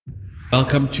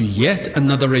Welcome to yet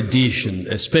another edition,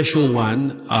 a special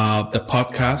one of the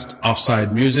podcast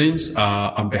Offside Musings.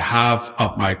 On behalf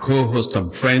of my co-host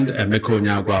and friend, Emeka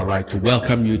Onyago, I'd like to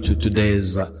welcome you to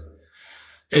today's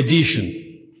edition.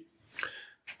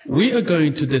 We are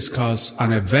going to discuss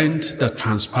an event that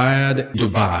transpired in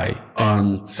Dubai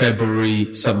on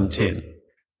February 17.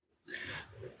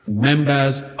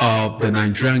 Members of the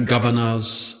Nigerian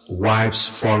Governors' Wives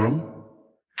Forum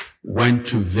went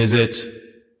to visit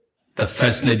the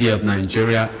First Lady of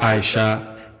Nigeria,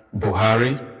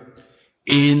 Buhari,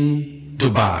 in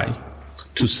Dubai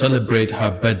to celebrate her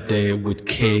birthday with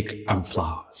cake and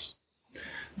flowers.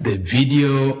 The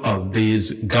video of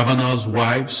these governors'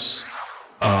 wives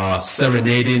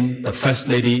serenading the First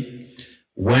Lady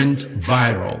went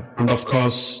viral and, of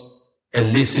course,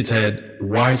 elicited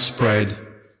widespread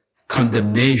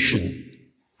condemnation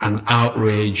and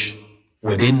outrage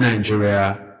within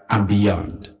Nigeria and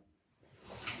beyond.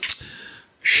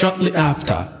 Shortly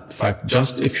after, in fact,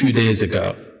 just a few days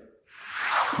ago,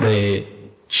 the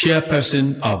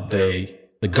chairperson of the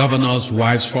Governors'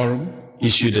 Wives Forum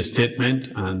issued a statement,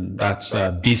 and that's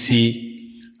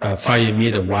BC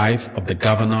Fayemi, the wife of the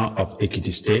governor of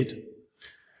Ekiti State.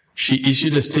 She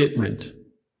issued a statement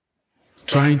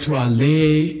trying to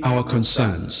allay our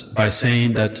concerns by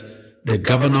saying that the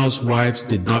governors' wives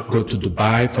did not go to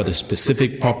Dubai for the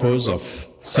specific purpose of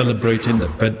celebrating the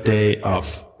birthday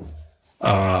of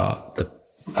the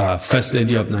First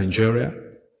Lady of Nigeria.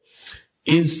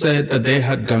 Instead, that they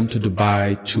had gone to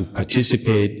Dubai to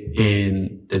participate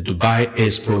in the Dubai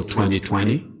Expo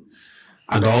 2020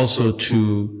 and also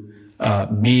to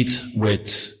meet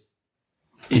with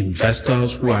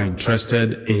investors who are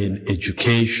interested in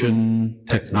education,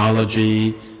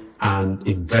 technology, and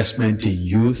investment in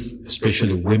youth,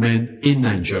 especially women in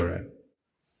Nigeria.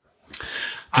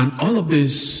 And all of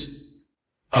this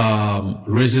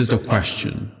raises the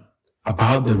question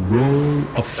about the role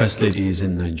of First Ladies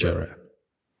in Nigeria.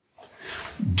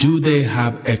 Do they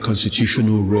have a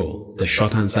constitutional role? The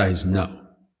short answer is no.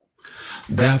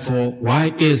 Therefore,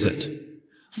 why is it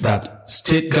that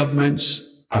state governments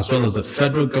as well as the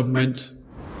federal government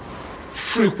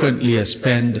frequently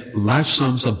expend large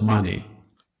sums of money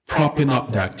propping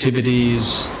up the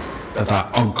activities that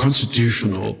are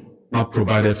unconstitutional, not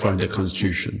provided for in the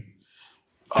Constitution,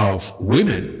 of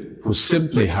women who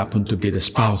simply happen to be the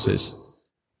spouses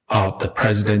of the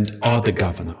president or the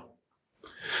governor?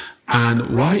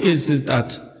 And why is it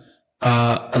that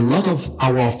a lot of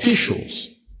our officials,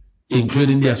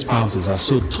 including their spouses, are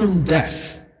so tone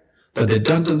deaf that they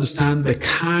don't understand the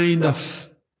kind of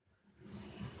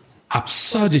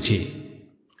absurdity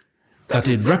that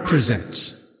it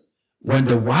represents when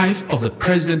the wife of the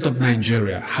president of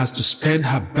Nigeria has to spend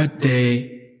her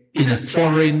birthday in a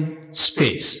foreign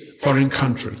space, foreign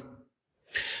country,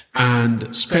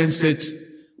 and spends it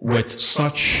with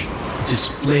such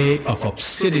display of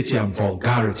obscenity and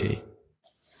vulgarity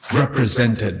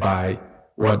represented by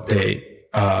what the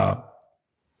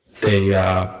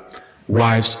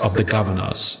wives of the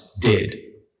governors did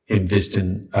in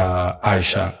visiting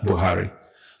Buhari.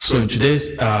 So in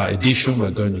today's edition,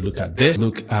 we're going to look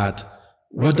at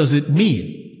what does it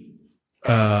mean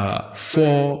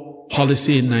for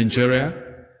policy in Nigeria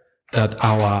that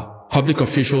our public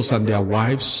officials and their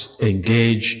wives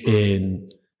engage in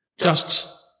just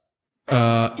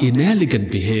inelegant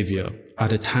behavior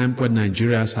at a time when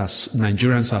Nigerians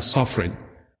are suffering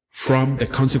from the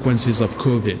consequences of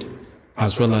COVID,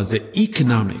 as well as the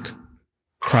economic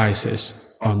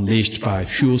crisis unleashed by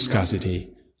fuel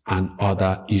scarcity and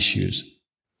other issues.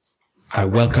 I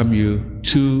welcome you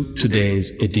to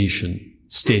today's edition.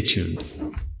 Stay tuned.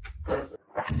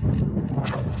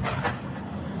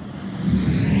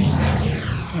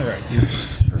 All right. Yeah,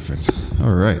 perfect.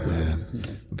 All right, man.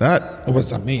 That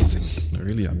was amazing.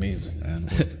 Really amazing, man.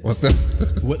 What's that?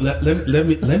 Well,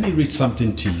 let me read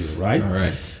something to you, right? All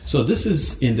right. So this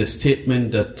is in the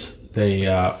statement that the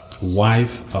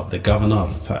wife of the governor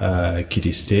of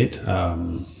Ekiti State,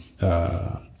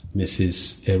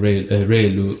 Mrs.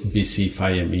 Erelu BC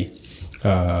Fayemi,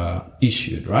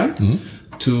 issued, right?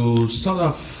 Mm-hmm. To sort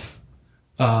of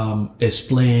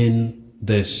explain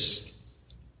this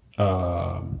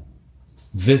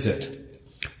visit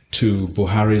to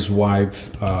Buhari's wife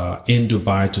in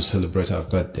Dubai to celebrate her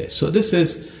birthday. So this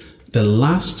is the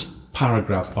last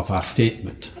paragraph of our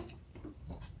statement.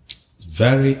 It's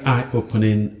very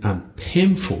eye-opening and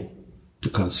painful to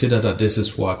consider that this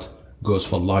is what goes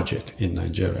for logic in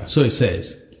Nigeria. So it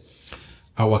says,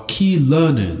 our key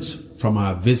learnings from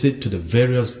our visit to the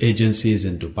various agencies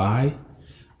in Dubai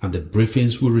and the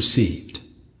briefings we received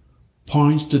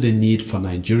points to the need for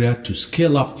Nigeria to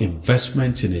scale up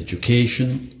investments in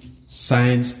education,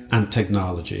 science, and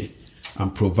technology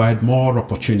and provide more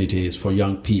opportunities for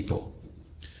young people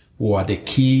who are the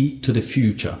key to the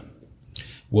future.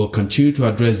 We'll continue to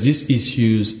address these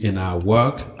issues in our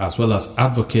work as well as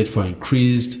advocate for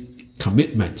increased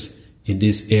commitments in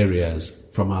these areas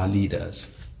from our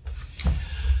leaders.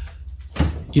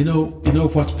 You know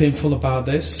what's painful about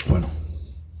this? What?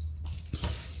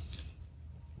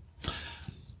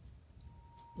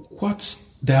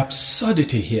 What's the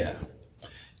absurdity here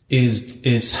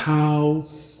is how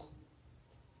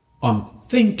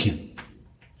unthinking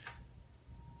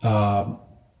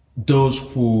those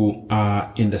who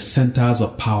are in the centers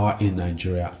of power in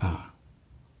Nigeria are.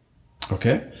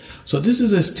 Okay? So this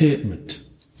is a statement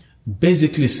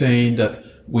basically saying that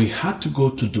we had to go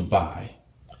to Dubai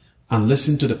and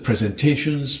listen to the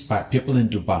presentations by people in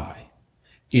Dubai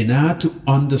in order to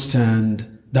understand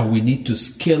that we need to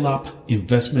scale up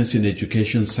investments in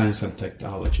education, science, and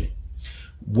technology.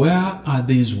 Where are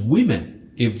these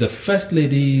women if the first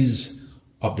ladies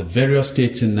of the various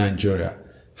states in Nigeria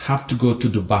have to go to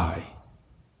Dubai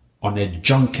on a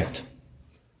junket,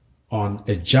 on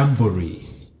a jamboree,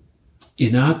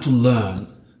 in order to learn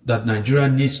that Nigeria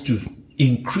needs to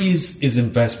increase its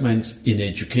investments in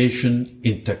education,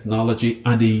 in technology,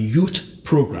 and in youth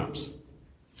programs?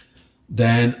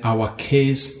 Then our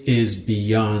case is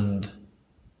beyond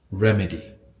remedy.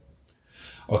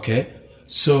 Okay?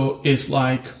 So it's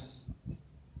like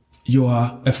you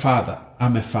are a father,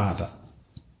 I'm a father.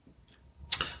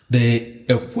 The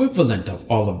equivalent of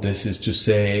all of this is to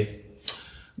say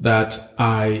that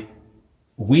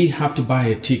we have to buy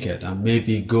a ticket and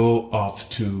maybe go off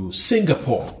to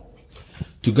Singapore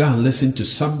to go and listen to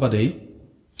somebody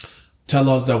tell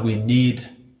us that we need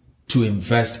to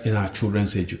invest in our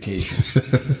children's education.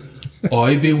 Or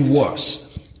even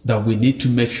worse, that we need to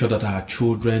make sure that our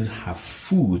children have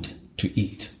food to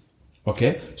eat.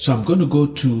 Okay? So I'm going to go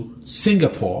to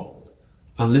Singapore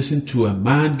and listen to a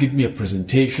man give me a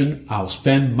presentation. I'll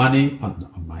spend money on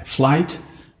my flight.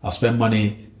 I'll spend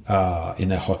money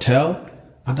in a hotel,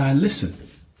 and I listen.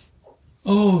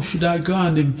 Oh, should I go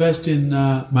and invest in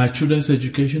my children's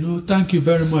education? Oh, thank you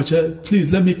very much. Please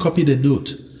let me copy the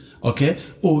note. Okay.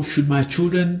 Oh, should my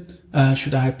children,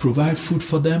 should I provide food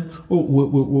for them? Oh,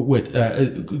 wait,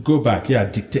 go back. Yeah,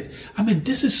 dictate. I mean,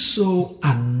 this is so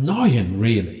annoying,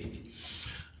 really.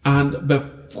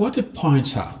 But what it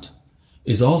points out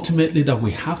is ultimately that we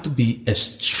have to be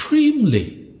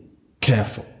extremely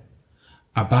careful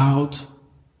about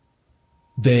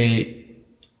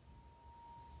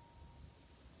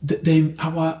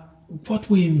what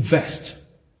we invest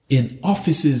in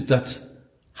offices that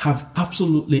have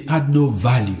absolutely add no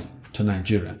value to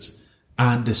Nigerians.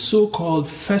 And the so-called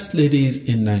first ladies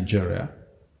in Nigeria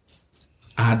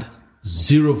add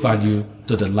zero value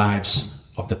to the lives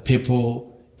of the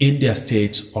people in their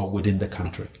states or within the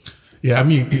country. Yeah, I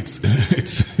mean, it's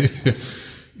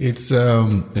so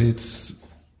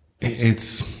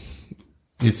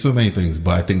many things,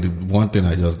 but I think the one thing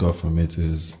I just got from it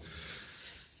is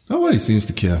nobody seems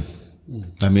to care.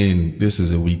 I mean, this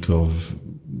is a week of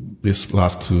this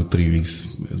last 2-3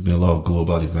 weeks. There's been a lot of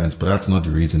global events, but that's not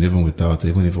the reason. Even if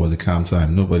it was a calm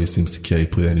time, nobody seems to care. You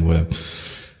put it anywhere.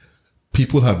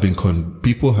 People have been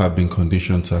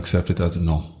conditioned to accept it as a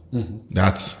no. Mm-hmm.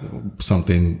 That's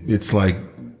something. It's like,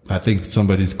 I think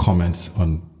somebody's comments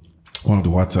on one of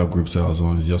the WhatsApp groups I was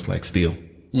on is just like steal.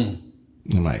 Mm.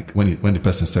 And like when the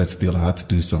person said steal, I had to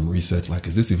do some research. Like,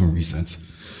 is this even recent?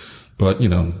 But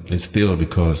it's still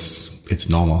because it's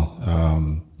normal.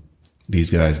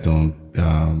 These guys don't.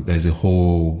 There's a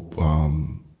whole.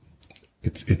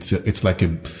 It's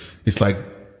like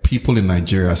people in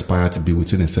Nigeria aspire to be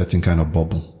within a certain kind of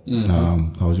bubble.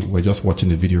 Mm-hmm. We're just watching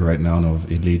the video right now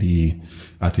of a lady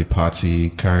at a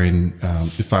party carrying. In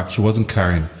fact, she wasn't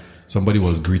carrying. Somebody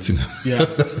was greeting her.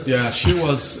 Yeah, she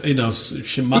was,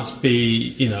 she must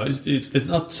be, it's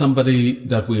not somebody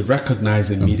that we recognize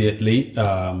immediately,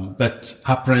 but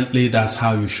apparently that's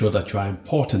how you show that you are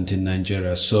important in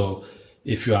Nigeria. So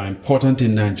if you are important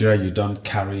in Nigeria, you don't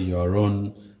carry your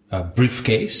own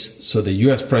briefcase. So the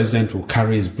US president will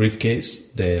carry his briefcase.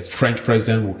 The French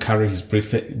president will carry his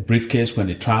briefcase when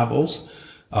he travels.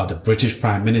 The British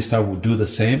prime minister will do the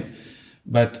same.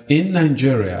 But in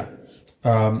Nigeria,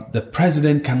 the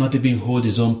president cannot even hold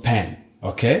his own pen.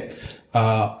 Okay.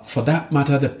 For that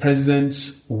matter, the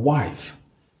president's wife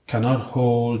cannot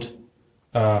hold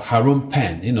her own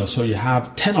pen. So you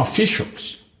have 10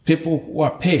 officials, people who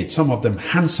are paid, some of them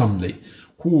handsomely,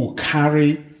 who will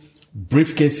carry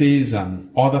briefcases and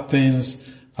other things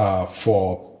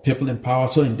for people in power.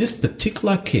 So in this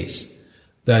particular case,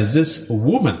 There's this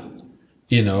woman,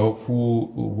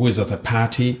 who is at a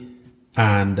party,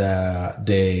 and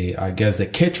I guess the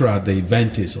caterer at the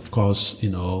event is, of course,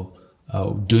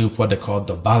 doing what they call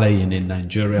the ballet in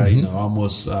Nigeria,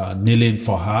 almost kneeling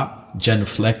for her,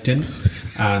 genuflecting,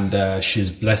 and she's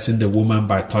blessing the woman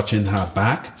by touching her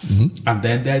back. And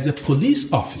then there's a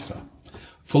police officer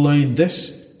following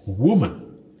this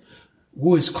woman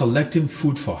who is collecting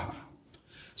food for her.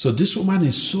 So this woman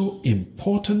is so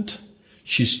important.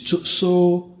 She's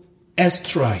so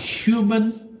extra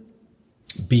human,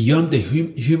 beyond the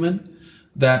human,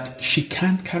 that she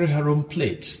can't carry her own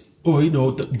plates. Or,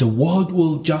 the world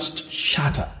will just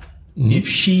shatter if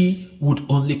she would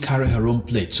only carry her own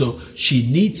plate. So she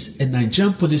needs a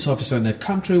Nigerian police officer in a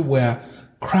country where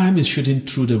crime is shooting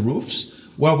through the roofs,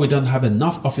 where we don't have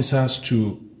enough officers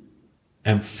to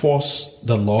enforce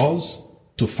the laws,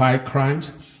 to fight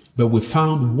crimes. But we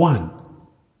found one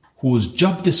whose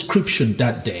job description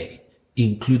that day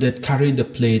included carrying the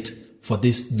plate for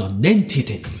this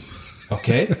non-entity,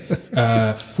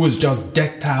 who is just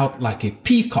decked out like a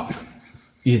peacock,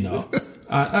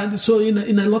 and so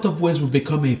in a lot of ways we've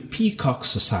become a peacock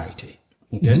society,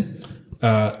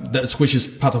 which is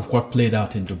part of what played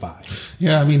out in Dubai.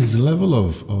 Yeah, I mean, it's a level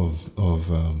of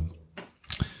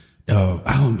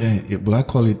what I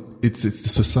call it, it's the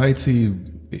society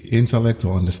intellect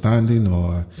or understanding,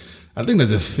 or I think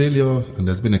there's a failure, and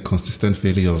there's been a consistent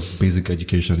failure of basic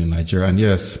education in Nigeria. And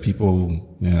yes, people,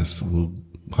 will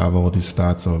have all these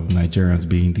stats of Nigerians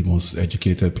being the most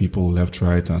educated people, left,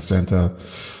 right, and center.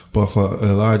 But for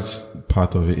a large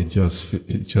part of it, it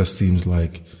just seems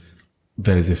like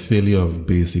there's a failure of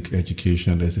basic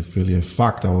education. There's a failure. In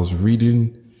fact, I was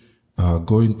reading,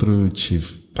 going through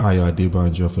Chief Ayo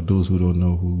Adebanjo. For those who don't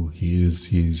know who he is,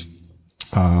 he's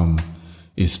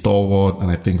a stalwart, and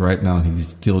I think right now he's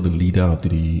still the leader of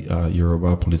the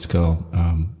Yoruba political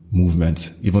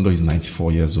movement, even though he's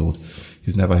 94 years old.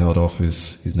 He's never held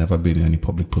office. He's never been in any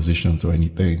public positions or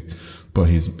anything. But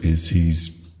he's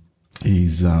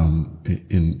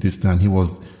in this time, he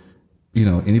was,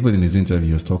 and even in his interview,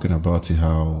 he was talking about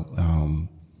how,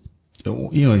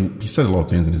 he said a lot of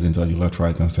things in his interview, left,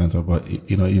 right, and center, but,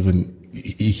 even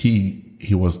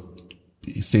he was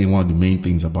saying one of the main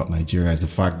things about Nigeria is the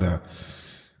fact that,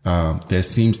 there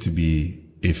seems to be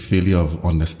a failure of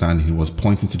understanding. He was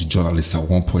pointing to the journalists at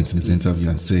one point in his interview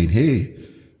and saying, hey,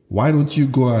 why don't you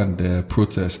go and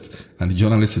protest? And the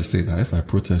journalist is saying, if I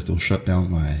protest, they'll shut down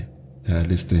my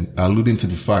listing, alluding to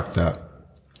the fact that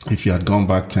if you had gone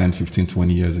back 10, 15,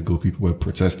 20 years ago, people were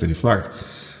protesting. In fact,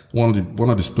 one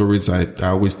of the stories I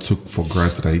always took for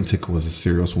granted, I didn't take it was a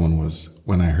serious one, was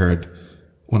when I read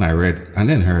and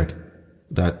then heard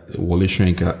that Wole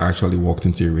Soyinka actually walked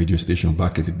into a radio station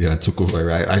back in the day and took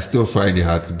over. I still find it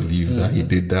hard to believe that he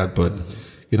did that, but,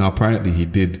 apparently he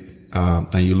did.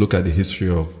 And you look at the history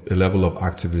of a level of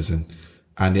activism,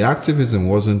 and the activism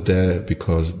wasn't there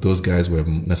because those guys were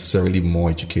necessarily more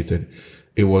educated.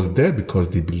 It was there because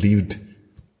they believed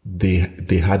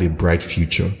they had a bright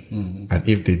future. And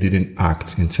if they didn't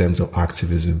act in terms of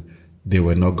activism, they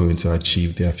were not going to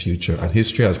achieve their future. And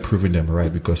history has proven them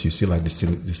right, because you see like the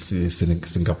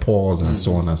Singapores and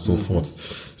so on and so forth.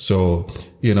 So,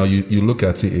 you look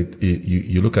at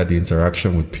you look at the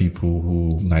interaction with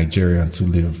people Nigerians who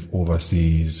live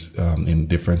overseas, in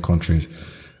different countries.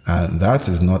 And that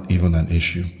is not even an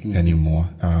issue anymore.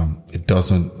 It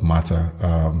doesn't matter.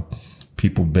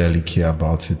 People barely care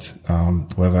about it.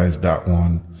 Whether it's that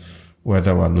one,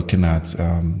 whether we're looking at,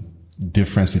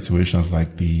 different situations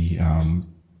like the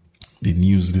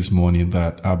news this morning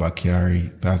that Abba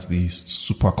Kyari, that's the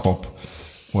super cop,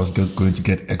 was going to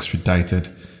get extradited.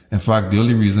 In fact, the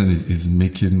only reason is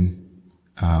making,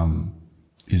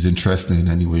 is interesting in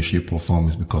any way, shape or form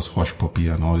is because Hush Puppy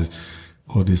and all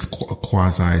these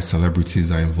quasi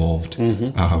celebrities are involved.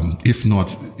 If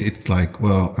not, it's like,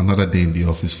 well, another day in the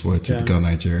office for a typical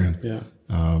Nigerian.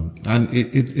 And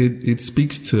it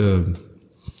speaks to,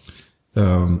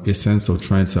 a sense of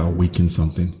trying to awaken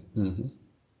something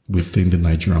within the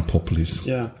Nigerian populace.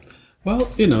 Yeah. Well,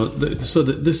 this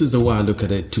is the way I look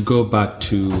at it. To go back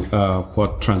to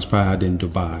what transpired in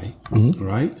Dubai,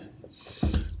 right?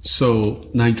 So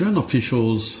Nigerian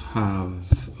officials have,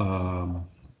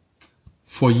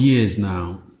 for years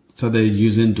now, started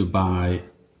using Dubai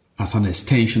as an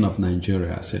extension of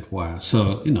Nigeria, as it were.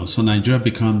 So, so Nigeria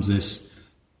becomes this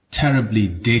terribly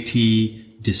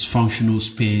dirty, dysfunctional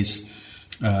space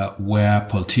where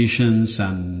politicians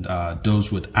and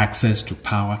those with access to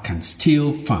power can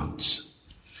steal funds.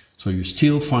 So you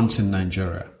steal funds in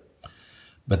Nigeria,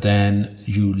 but then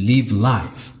you live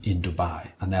life in Dubai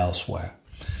and elsewhere.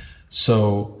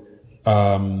 So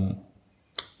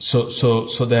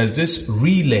So there's this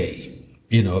relay.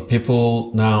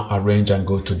 People now arrange and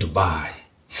go to Dubai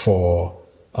for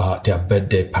their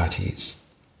birthday parties.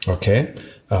 Okay,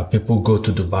 people go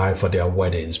to Dubai for their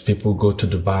weddings. People go to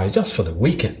Dubai just for the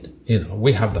weekend.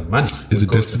 We have the money. It's a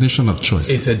destination of choice.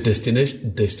 It's a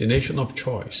destination of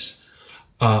choice.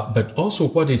 But also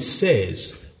what it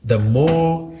says, the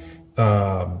more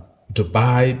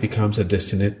Dubai becomes a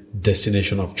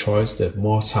destination of choice, the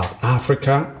more South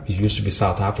Africa, it used to be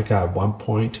South Africa at one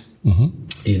point,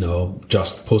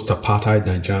 just post-apartheid,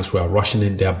 Nigerians were rushing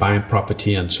in there, buying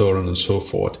property and so on and so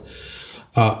forth.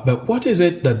 But what is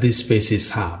it that these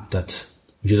spaces have that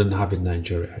you don't have in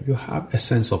Nigeria? You have a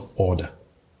sense of order.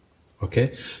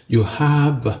 Okay? You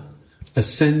have a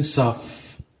sense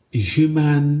of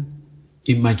human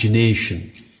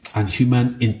imagination and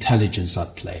human intelligence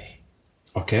at play.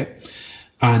 Okay?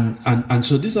 And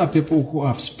so these are people who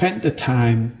have spent the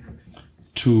time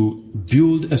to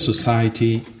build a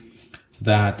society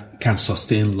that can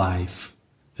sustain life,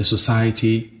 a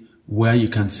society where you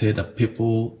can say that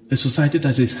a society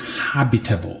that is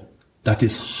habitable, that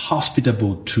is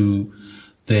hospitable to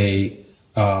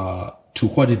to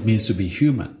what it means to be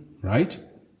human, right?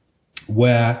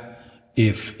 Where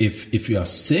if you are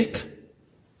sick,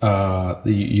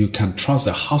 you can trust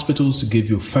the hospitals to give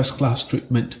you first-class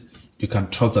treatment. You can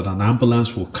trust that an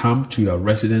ambulance will come to your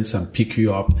residence and pick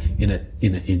you up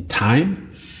in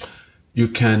time. You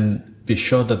can be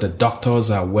sure that the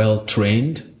doctors are well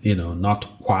trained,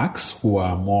 not quacks who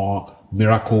are more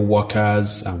miracle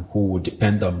workers and who would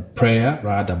depend on prayer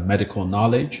rather than medical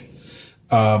knowledge.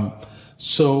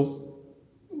 So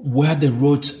where the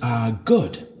roads are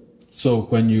good. So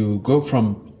when you go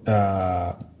from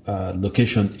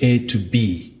location A to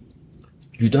B,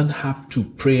 you don't have to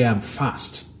pray and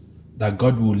fast that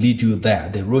God will lead you there.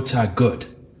 The roads are good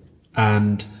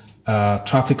and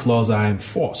traffic laws are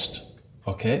enforced.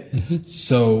 Okay? Mm-hmm.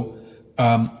 So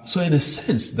in a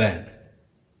sense then,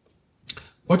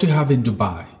 what you have in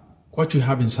Dubai, what you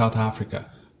have in South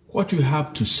Africa, what you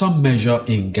have to some measure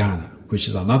in Ghana, which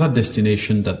is another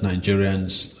destination that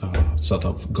Nigerians are sort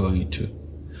of going to,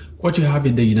 what you have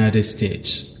in the United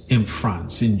States, in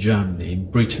France, in Germany, in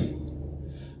Britain,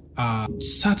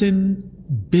 certain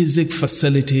basic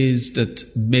facilities that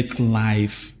make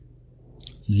life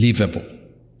livable.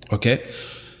 Okay?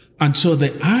 And so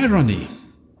the irony,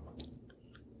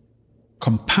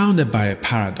 compounded by a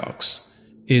paradox,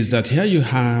 is that here you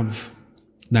have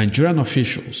Nigerian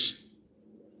officials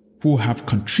who have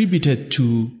contributed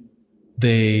to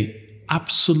the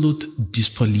absolute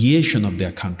despoliation of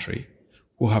their country,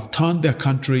 who have turned their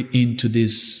country into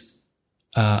this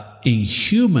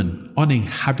inhuman,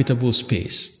 uninhabitable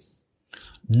space,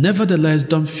 nevertheless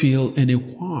don't feel any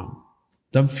qualm,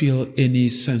 don't feel any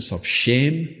sense of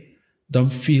shame,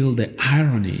 don't feel the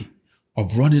irony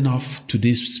of running off to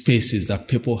these spaces that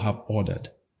people have ordered.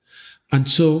 And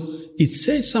so it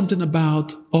says something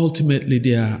about ultimately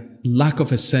their lack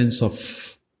of a sense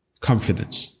of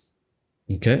confidence.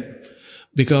 Okay?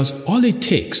 Because all it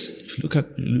takes,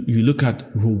 you look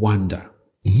at Rwanda.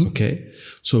 Mm-hmm. Okay?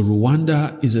 So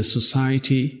Rwanda is a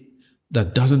society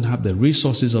that doesn't have the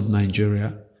resources of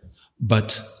Nigeria,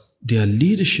 but their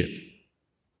leadership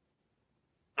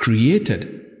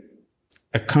created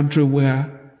a country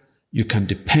where you can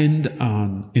depend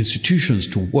on institutions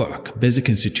to work, basic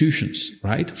institutions,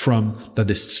 right? From that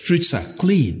the streets are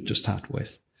clean to start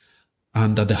with,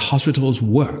 and that the hospitals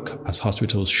work as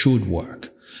hospitals should work,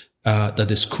 that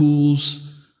the schools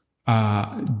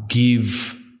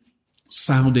give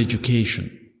sound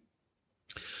education.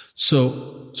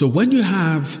 So when you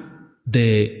have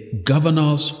the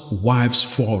Governor's Wives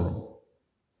Forum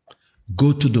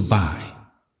go to Dubai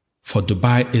for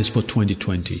Dubai Expo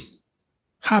 2020,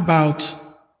 how about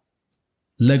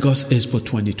Lagos Expo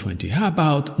 2020? How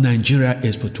about Nigeria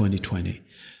Expo 2020?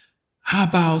 How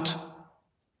about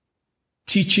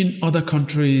teaching other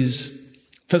countries?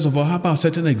 First of all, how about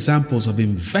certain examples of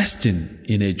investing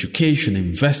in education,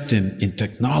 investing in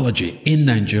technology in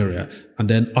Nigeria, and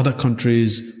then other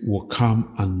countries will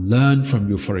come and learn from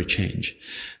you for a change?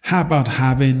 How about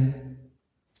having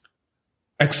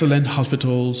excellent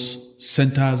hospitals,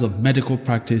 centers of medical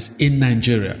practice in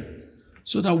Nigeria,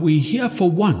 so that we hear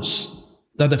for once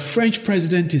that the French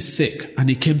president is sick and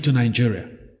he came to Nigeria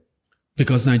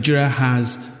because Nigeria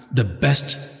has the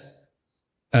best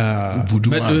voodoo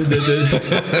man.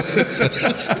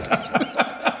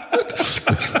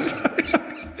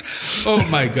 Oh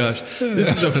my gosh. This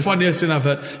is the funniest thing I've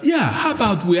heard. Yeah, how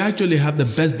about we actually have the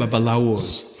best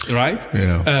babalawos right?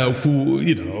 Yeah. Who,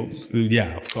 of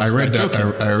course. I read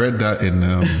that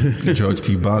in George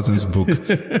T. Bazin's book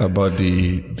about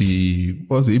the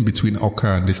what was it, in between Oka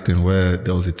and this thing, where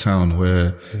there was a town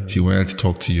where if you went to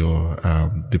talk to your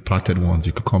departed ones,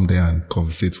 you could come there and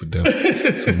conversate with them.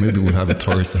 So maybe we'll have a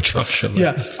tourist attraction.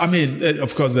 Yeah, I mean,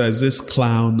 of course, there's this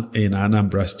clown in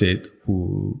Anambra State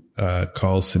who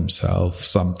calls himself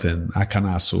something,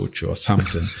 Akana Soch or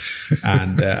something.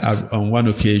 And on one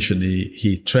occasion,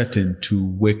 he threatened to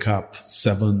wake up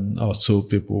 7 or so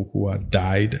people who had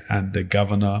died, and the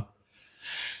governor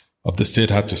of the state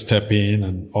had to step in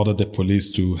and order the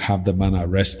police to have the man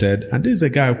arrested. And this is a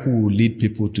guy who will lead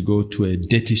people to go to a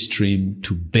dirty stream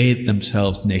to bathe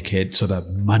themselves naked so that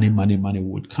money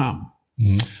would come.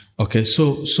 Mm-hmm. Okay,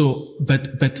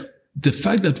 but the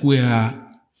fact that we are,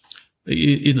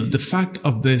 the fact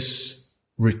of this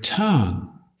return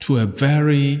to a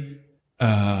very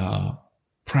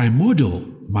primordial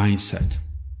mindset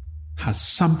has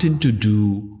something to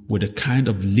do with the kind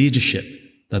of leadership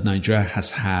that Nigeria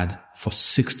has had for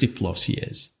 60 plus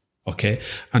years. Okay.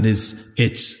 And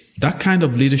it's that kind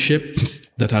of leadership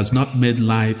that has not made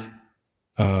life,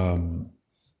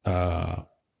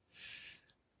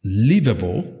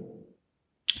 livable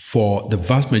for the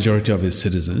vast majority of its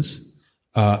citizens,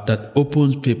 that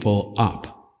opens people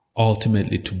up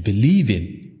ultimately to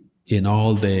believing in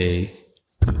all the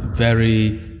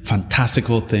very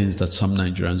fantastical things that some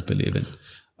Nigerians believe in.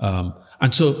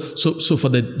 And so for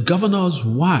the governor's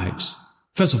wives,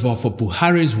 first of all, for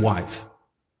Buhari's wife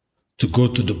to go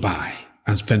to Dubai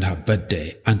and spend her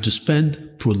birthday and to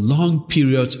spend prolonged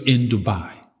periods in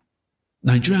Dubai,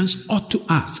 Nigerians ought to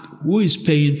ask, who is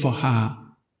paying for her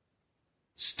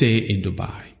stay in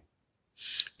Dubai?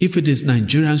 If it is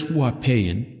Nigerians who are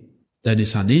paying, then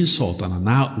it's an insult and an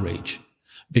outrage,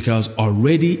 because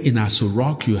already in Aso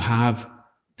Rock you have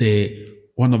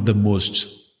one of the most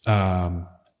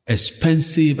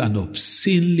expensive and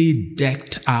obscenely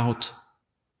decked out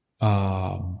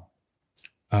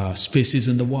spaces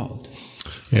in the world.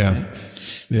 Yeah.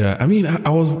 Yeah. I mean, I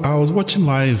was watching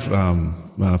live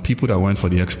people that went for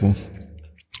the expo.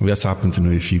 We just happened to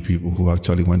know a few people who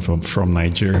actually went from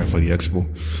Nigeria for the expo.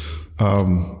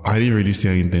 I didn't really see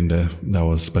anything there that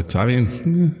was spectacular. I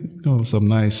mean, some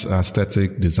nice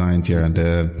aesthetic designs here and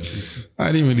there.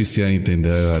 I didn't really see anything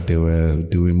there that they were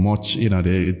doing much.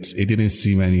 It didn't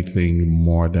seem anything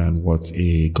more than what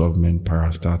a government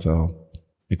parastatal,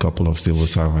 a couple of civil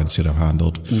servants should have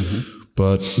handled. Mm-hmm.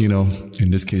 But, in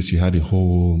this case, you had a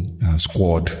whole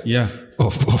squad. Yeah.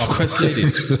 Of first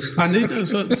ladies. And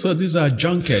so these are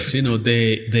junkets,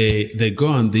 they go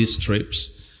on these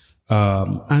trips.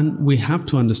 And we have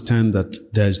to understand that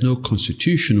there is no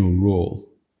constitutional role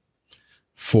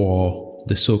for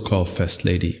the so-called first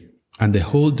lady. And the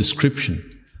whole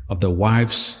description of the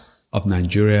wives of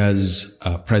Nigeria's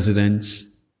presidents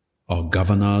or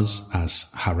governors as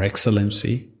Her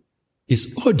Excellency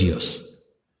is odious.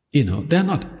 They're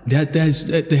not.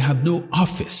 They have no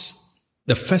office.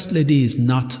 The first lady is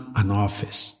not an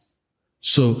office.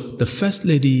 So the first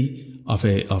lady of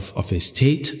a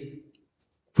state,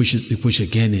 which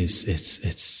again is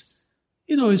it's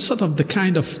sort of the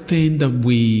kind of thing that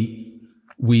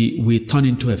we turn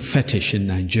into a fetish in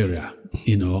Nigeria.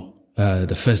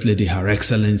 The first lady, Her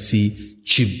Excellency,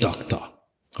 Chief Doctor.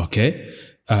 Okay.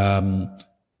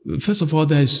 First of all,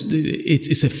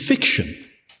 it's a fiction.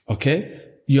 Okay.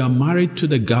 You are married to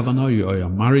the governor, or you're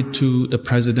married to the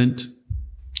president.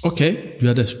 Okay. You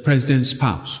are the president's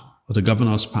spouse or the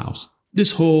governor's spouse.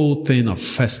 This whole thing of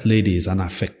first lady is an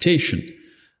affectation.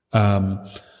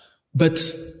 But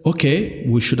okay,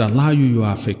 we should allow you your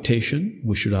affectation.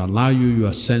 We should allow you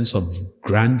your sense of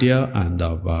grandeur and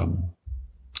of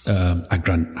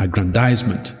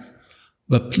aggrandizement.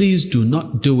 But please do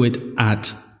not do it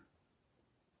at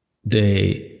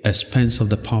the expense of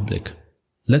the public.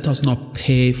 Let us not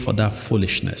pay for that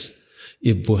foolishness.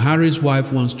 If Buhari's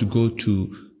wife wants to go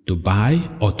to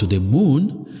Dubai or to the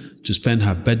moon to spend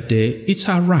her birthday, it's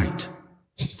her right,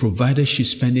 provided she's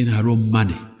spending her own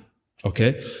money.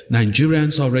 Okay?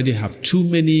 Nigerians already have too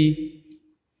many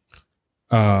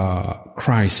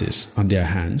crises on their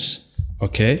hands.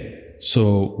 Okay?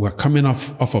 So we're coming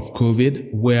off of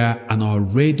COVID, where an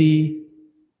already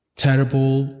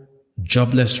terrible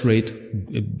jobless rate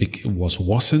was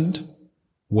worsened,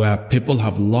 where people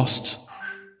have lost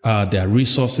their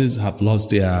resources, have lost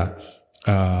their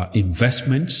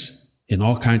investments in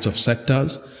all kinds of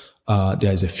sectors.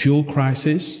 There is a fuel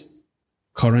crisis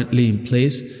currently in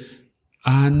place.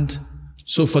 And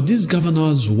So for these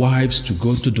governors' wives to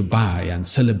go to Dubai and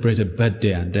celebrate a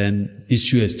birthday and then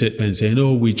issue a statement saying,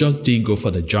 "Oh, we just didn't go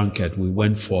for the junket. We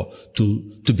went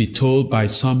to be told by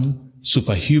some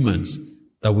superhumans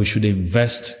that we should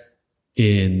invest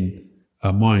in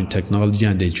more in technology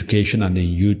and education and in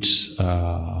youth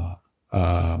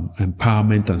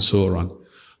empowerment and so on."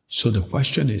 So the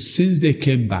question is, since they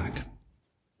came back,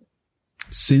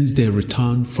 since they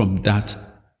returned from that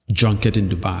junket in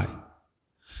Dubai,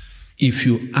 if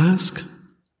you ask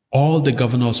all the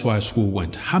governors' wives who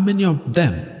went, how many of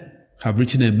them have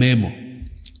written a memo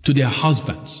to their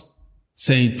husbands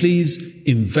saying, please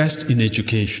invest in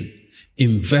education,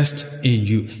 invest in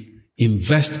youth,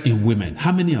 invest in women?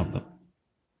 How many of them?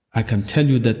 I can tell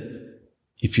you that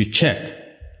if you check,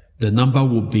 the number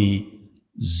will be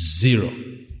 0.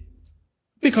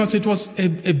 Because it was a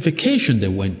vacation they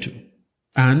went to,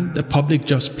 and the public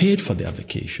just paid for their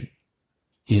vacation,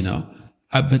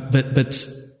 But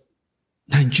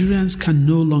Nigerians can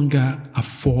no longer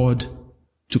afford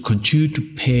to continue to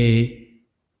pay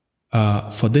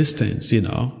for these things,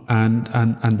 and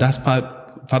that's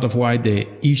part of why the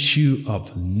issue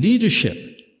of leadership,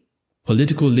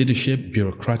 political leadership,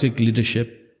 bureaucratic leadership,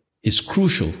 is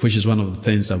crucial, which is one of the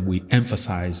things that we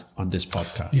emphasize on this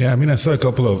podcast. Yeah, I mean, I saw a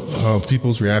couple of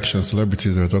people's reactions.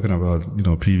 Celebrities are talking about,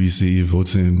 PVC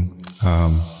voting,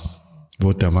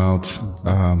 vote them out,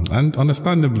 and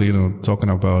understandably,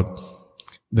 talking about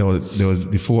there was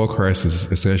the fuel crisis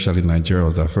essentially in Nigeria.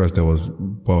 Was at first there was,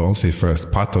 well, I won't say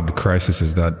first. Part of the crisis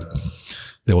is that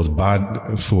there was bad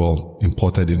fuel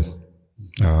imported in.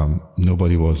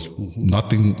 Nobody was,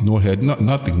 nothing, no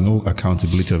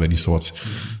accountability of any sort.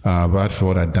 Bad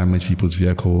fuel that damaged people's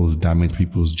vehicles, damaged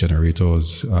people's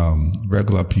generators,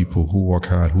 regular people who work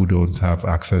hard, who don't have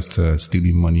access to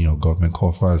stealing money or government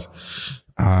coffers,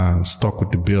 stuck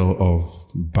with the bill of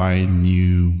buying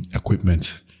new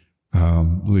equipment,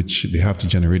 which they have to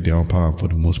generate their own power for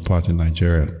the most part in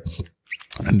Nigeria.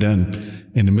 And then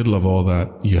in the middle of all that,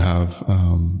 you have,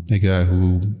 a guy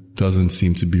who doesn't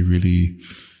seem to be really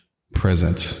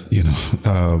present, a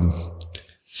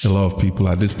lot of people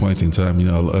at this point in time,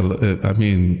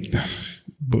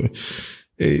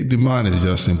 the man is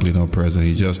just simply not present.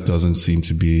 He just doesn't seem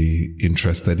to be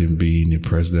interested in being a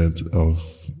president of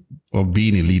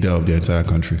being a leader of the entire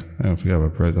country. I don't forget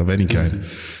about president of any kind.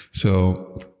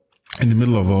 So in the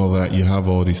middle of all that, you have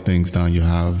all these things down. You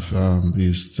have,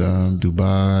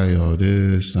 Dubai or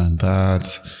this and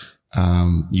that.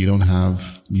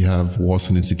 You have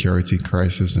worsening insecurity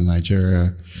crisis in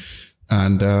Nigeria.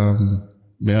 And,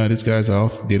 these guys are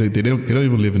off. They don't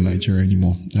even live in Nigeria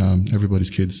anymore. Everybody's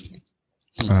kids,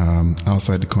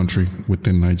 outside the country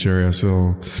within Nigeria.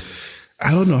 So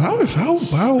I don't know how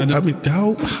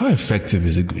effective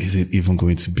is it even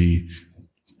going to be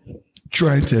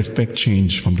trying to affect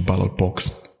change from the ballot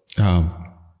box?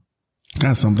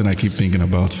 That's something I keep thinking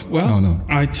about. Well, I don't know.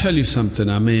 I tell you something.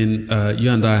 I mean, you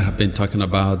and I have been talking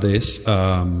about this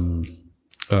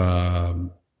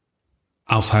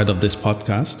outside of this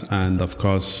podcast, and of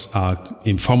course, our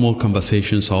informal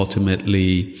conversations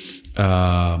ultimately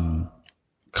come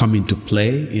into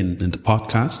play in the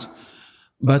podcast.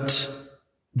 But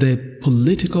the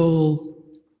political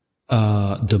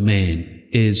domain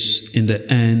is, in the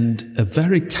end, a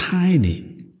very tiny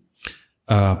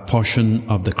portion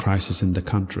of the crisis in the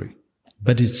country.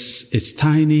 But it's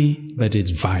tiny, but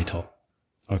it's vital.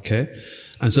 Okay?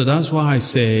 And so that's why I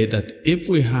say that if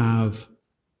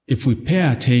we pay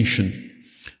attention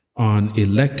on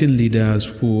electing leaders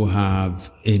who have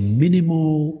a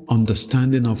minimal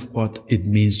understanding of what it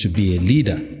means to be a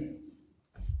leader,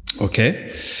 okay,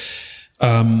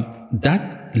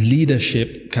 that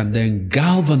leadership can then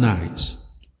galvanize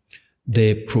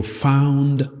the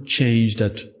profound change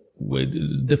the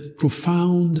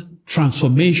profound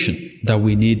transformation that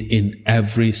we need in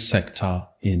every sector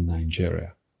in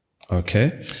Nigeria.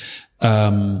 Okay?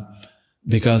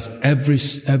 Because every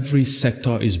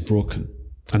sector is broken.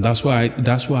 And that's why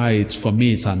it's, for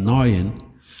me, it's annoying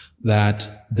that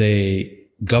the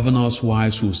governors'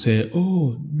 wives will say,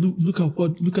 "Oh, look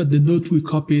at the note we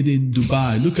copied in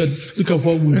Dubai. Look at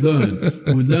what we learned.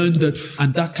 We learned that,"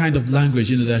 and that kind of language,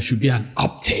 there should be an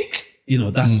uptake.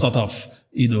 That sort of,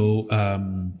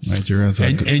 Nigerians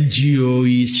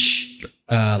NGO-ish,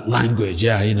 language.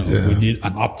 Yeah, we need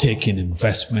an uptake in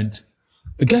investment.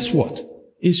 But guess what?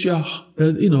 It's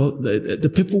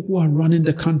the people who are running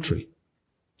the country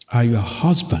are your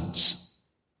husbands.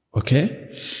 Okay?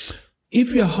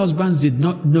 If your husbands did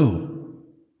not know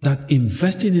that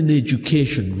investing in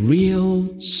education,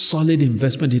 real solid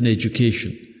investment in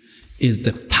education, is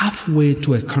the pathway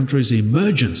to a country's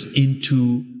emergence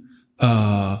into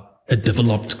a a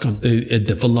developed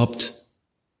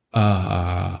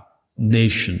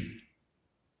nation,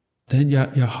 then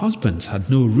your husbands had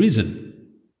no reason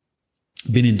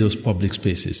being in those public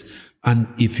spaces. And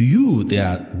if you,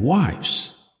 their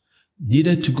wives,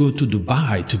 needed to go to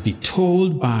Dubai to be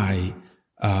told by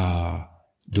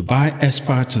Dubai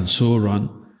experts and so on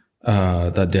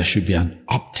that there should be an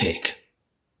uptake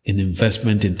in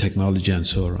investment in technology and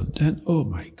so on, then, oh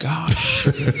my gosh,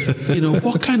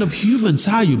 what kind of humans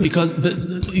are you? Because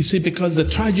the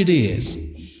tragedy is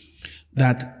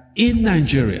that in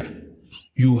Nigeria,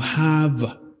 you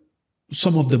have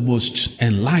some of the most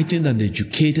enlightened and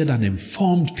educated and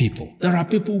informed people. There are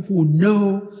people who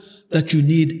know that you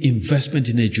need investment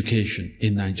in education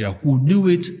in Nigeria, who knew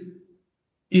it,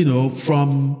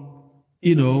 from,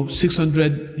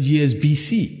 600 years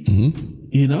BC,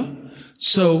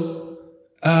 So,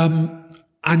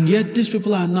 and yet these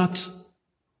people are not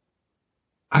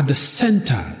at the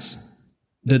centers.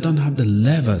 They don't have the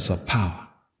levers of power.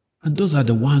 And those are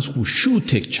the ones who should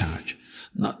take charge.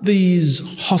 Not these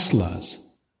hustlers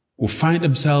who find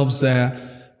themselves there,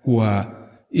 who are,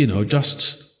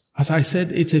 just, as I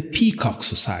said, it's a peacock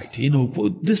society.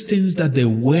 These things that they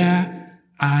wear,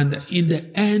 and in the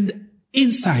end,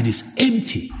 inside is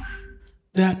empty.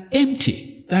 They are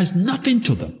empty. There's nothing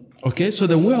to them. Okay? So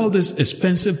they wear all these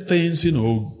expensive things,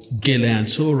 gele and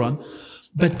so on.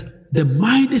 But the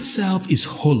mind itself is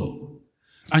hollow.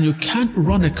 And you can't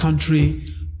run a country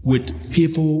with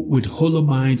people with hollow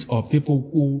minds, or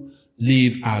people who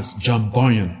live, as John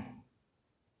Bunyan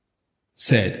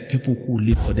said, people who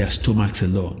live for their stomachs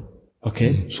alone.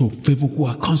 Okay? So people who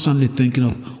are constantly thinking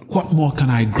of, what more can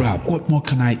I grab? What more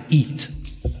can I eat?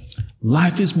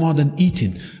 Life is more than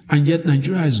eating. And yet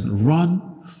Nigeria is run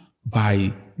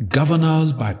by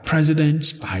governors, by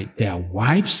presidents, by their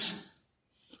wives,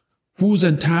 whose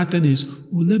entire thing is,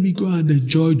 let me go and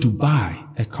enjoy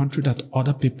Dubai, a country that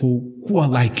other people who are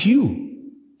like you.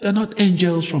 They're not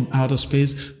angels from outer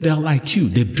space. They're like you.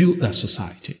 They built that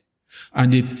society.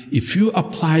 And if you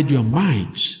applied your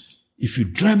minds, if you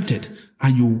dreamt it,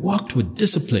 and you worked with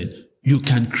discipline, you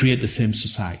can create the same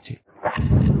society.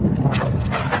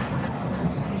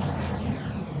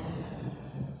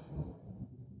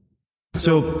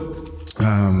 So,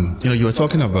 you were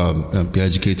talking about the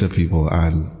educated people,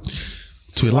 and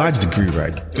to a large degree,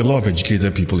 right, a lot of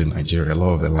educated people in Nigeria, a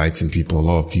lot of enlightened people, a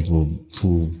lot of people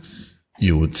who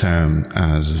you would term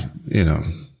as,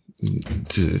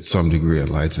 to some degree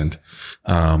enlightened.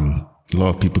 A lot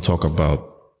of people talk about,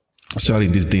 especially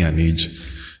in this day and age,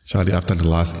 especially after the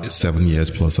last 7 years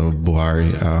plus of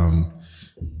Buhari,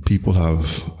 people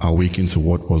have awakened to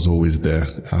what was always there.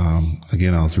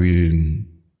 Again, I was reading,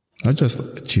 not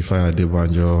just Chief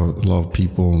Adebanjo, a lot of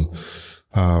people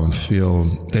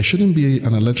feel there shouldn't be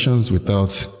an elections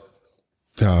without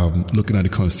looking at the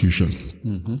Constitution,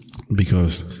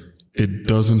 because it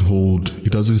doesn't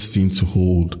seem to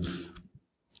hold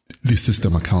the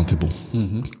system accountable.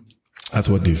 That's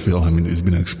what they feel. I mean, it's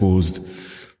been exposed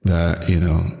that,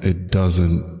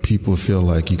 people feel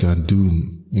like you can do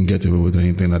and get away with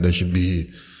anything, that there should be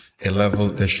a level,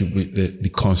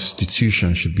 the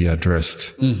Constitution should be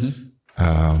addressed.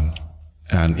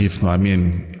 And if not,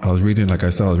 I was reading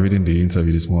the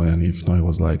interview this morning, and if not, it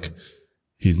was like,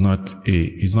 he's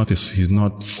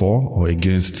not for or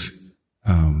against,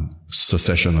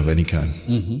 secession of any kind.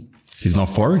 He's not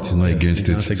for it. He's not against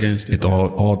it. Not against it.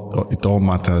 It all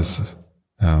matters,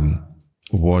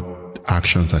 what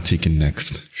actions are taken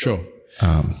next. Sure.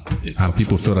 And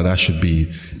people feel that should be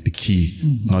the key,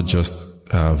 not just,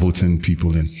 voting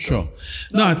people in. Sure.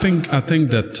 No, I think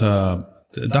that,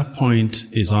 that point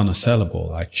is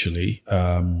unassailable, actually.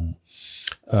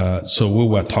 So we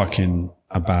were talking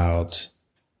about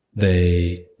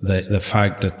the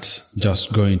fact that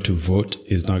just going to vote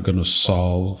is not going to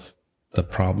solve the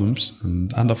problems.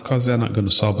 And of course, they're not going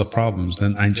to solve the problems.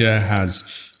 Then Nigeria has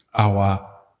our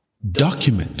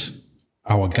document,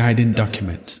 our guiding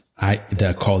document.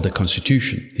 They're called the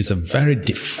Constitution. It's a very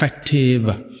defective,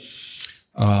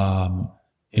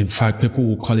 in fact, people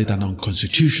will call it an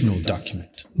unconstitutional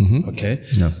document. Okay.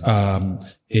 Yeah.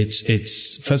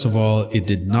 It's first of all, it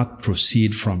did not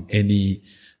proceed from any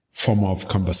form of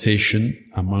conversation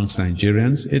amongst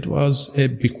Nigerians. It was a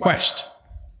bequest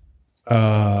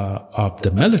of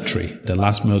the military, the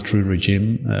last military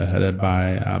regime headed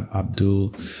by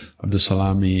Abdul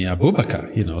Salami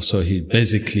Abubakar. So he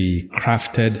basically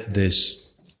crafted this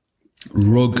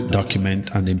rogue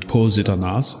document and impose it on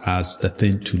us as the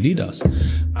thing to lead us.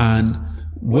 And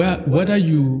whether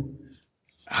you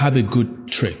have a good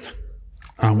trip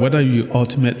and whether you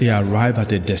ultimately arrive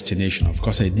at a destination. Of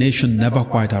course, a nation never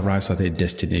quite arrives at a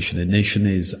destination. A nation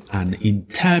is an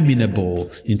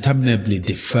interminably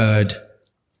deferred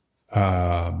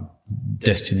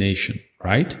destination,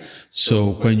 right?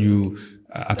 So when you,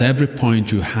 at every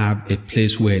point, you have a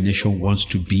place where a nation wants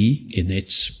to be in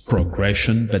its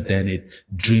progression, but then it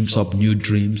dreams up new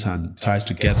dreams and tries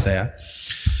to get there.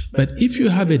 But if you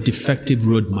have a defective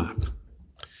roadmap,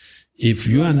 if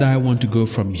you and I want to go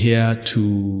from here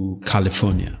to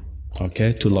California,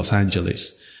 okay, to Los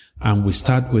Angeles, and we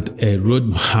start with a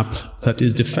roadmap that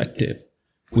is defective,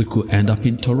 we could end up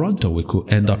in Toronto, we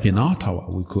could end up in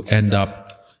Ottawa, we could end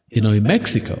up, in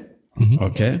Mexico,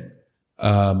 okay?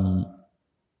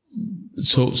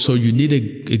 So you need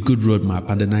a good roadmap.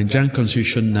 And the Nigerian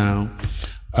Constitution now,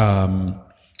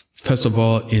 first of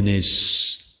all, in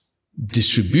its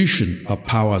distribution of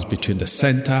powers between the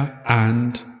center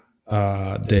and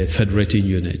the federating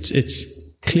units, it's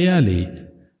clearly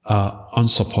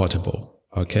unsupportable.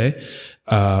 Okay,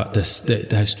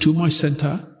 there's too much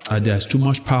center. There's too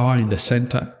much power in the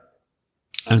center,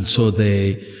 and so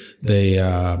the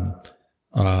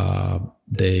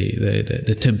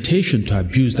temptation to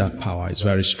abuse that power is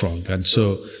very strong. And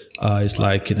so it's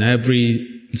like in every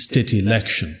state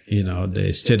election,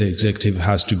 the state executive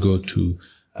has to go to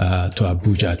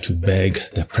Abuja to beg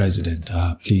the president,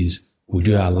 please, would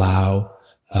you allow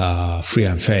free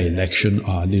and fair election,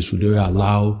 or at least would you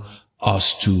allow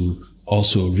us to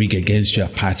also rig against your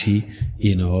party?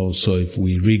 So if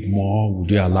we rig more, would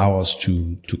you allow us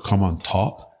to come on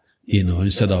top?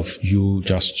 Instead of you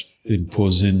just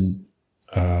imposing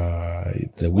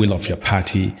the will of your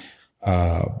party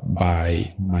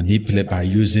by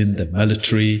using the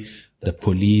military, the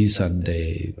police, and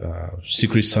the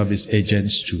secret service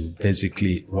agents to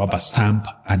basically rubber stamp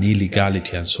an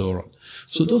illegality and so on.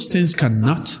 So those things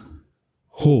cannot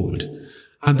hold.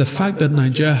 And the fact that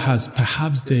Nigeria has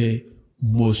perhaps the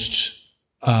most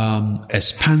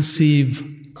expansive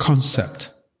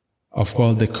concept of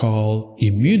what they call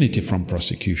immunity from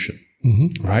prosecution,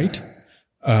 right?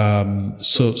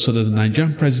 So that the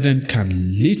Nigerian president can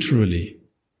literally,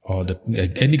 or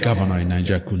any governor in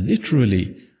Nigeria could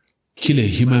literally kill a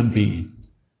human being,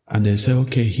 and they say,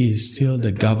 okay, he is still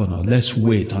the governor. Let's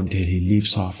wait until he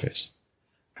leaves office.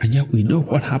 And yet we know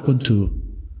what happened to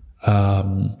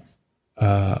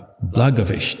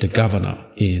Blagojevich, the governor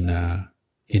in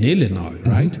Illinois,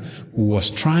 right? Who was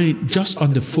trying, just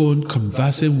on the phone,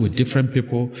 conversing with different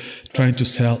people, trying to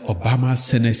sell Obama's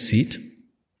Senate seat.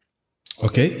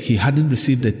 Okay, he hadn't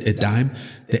received a dime.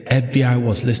 The FBI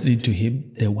was listening to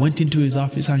him. They went into his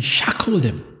office and shackled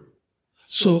him.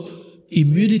 So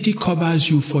immunity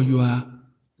covers you for your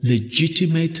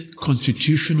legitimate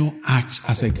constitutional acts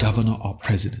as a governor or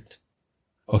president.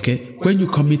 Okay, when you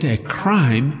commit a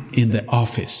crime in the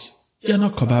office, you're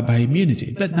not covered by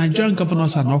immunity. But Nigerian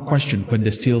governors are not questioned when they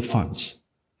steal funds.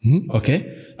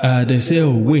 Okay, they say,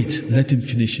 oh wait, let him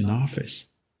finish in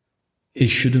office. It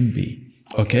shouldn't be.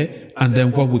 Okay, and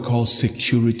then what we call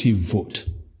security vote,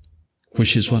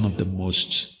 which is one of the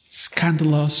most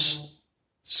scandalous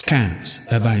scams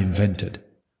ever invented.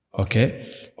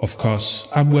 Okay, of course,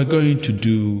 and we're going to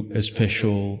do a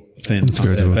special thing on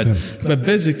that. But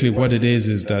basically what it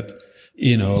is that,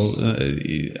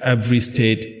 every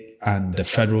state and the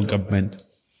federal government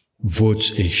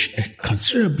votes a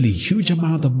considerably huge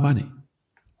amount of money,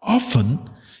 often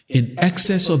in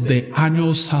excess of the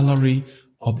annual salary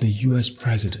of the U.S.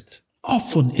 president,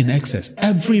 often in excess,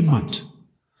 every month.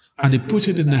 And they put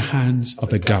it in the hands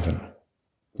of the governor.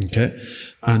 Okay?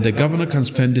 And the governor can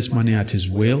spend this money at his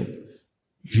will.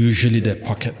 Usually they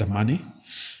pocket the money.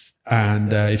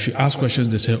 And if you ask questions,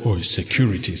 they say, oh, it's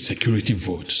security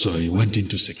vote. So he went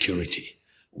into security.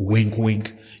 Wink,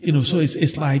 wink. So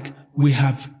it's like we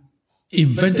have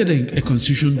invented a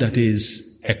constitution that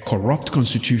is a corrupt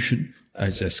constitution,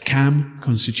 it's a scam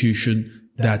constitution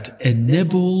that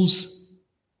enables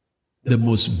the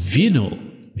most venal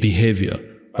behavior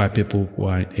by people who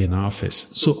are in office.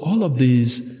 So all of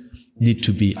these need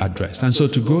to be addressed. And so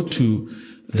to go to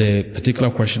the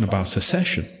particular question about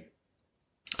secession,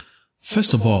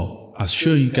 first of all, as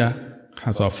Shoyinka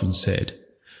has often said,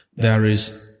 there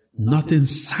is nothing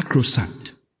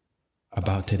sacrosanct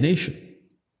about a nation.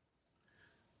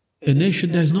 A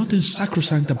nation, there's nothing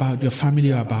sacrosanct about your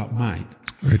family or about mine.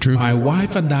 Very true. My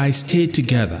wife and I stay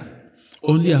together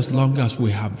only as long as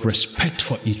we have respect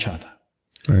for each other.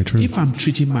 Very true. If I'm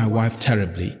treating my wife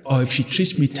terribly, or if she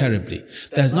treats me terribly,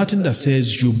 there's nothing that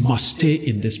says you must stay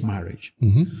in this marriage.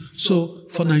 So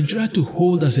for Nigeria to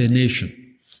hold as a nation,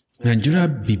 Nigeria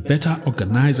be better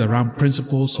organized around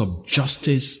principles of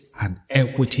justice and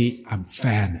equity and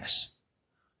fairness.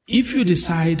 if you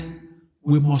decide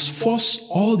we must force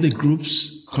all the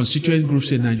groups, constituent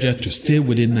groups in Nigeria to stay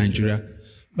within Nigeria,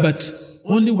 but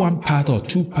only one part or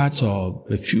two parts or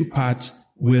a few parts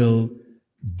will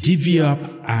divvy up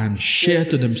and share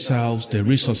to themselves the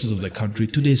resources of the country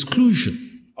to the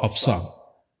exclusion of some,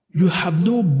 you have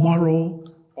no moral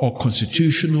or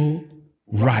constitutional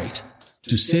right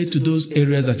to say to those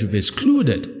areas that you've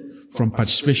excluded from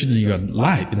participation in your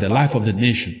life, in the life of the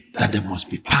nation, that they must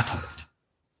be part of it.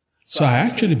 So I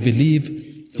actually believe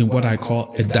in what I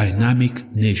call a dynamic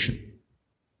nation.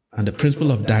 And the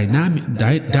principle of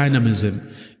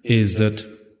dynamism is that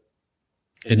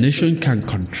a nation can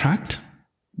contract,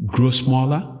 grow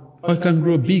smaller, or it can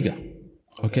grow bigger.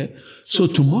 Okay? So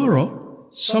tomorrow,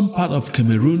 some part of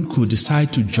Cameroon could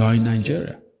decide to join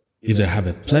Nigeria. If they have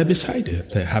a plebiscite,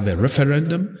 if they have a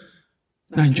referendum,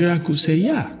 Nigeria could say,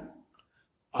 yeah.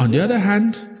 On the other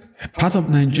hand, a part of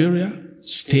Nigeria,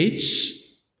 states,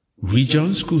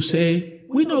 regions could say,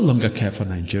 we no longer care for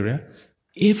Nigeria.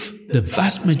 If the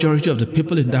vast majority of the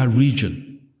people in that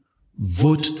region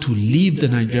vote to leave the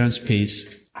Nigerian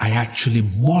space, I actually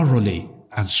morally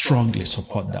and strongly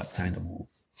support that kind of move.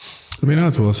 I mean,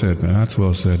 that's well said, man. That's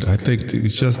well said. I think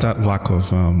it's just that lack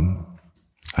of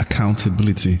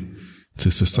accountability to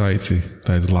society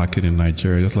that is lacking in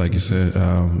Nigeria. Just like you said,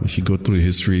 if you go through the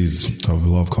histories of a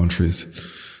lot of countries,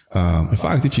 in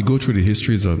fact, if you go through the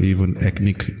histories of even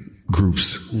ethnic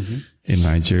groups in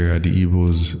Nigeria, the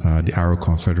Igbos, the Aro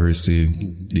Confederacy,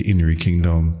 the Inri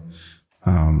Kingdom,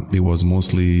 it was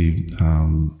mostly,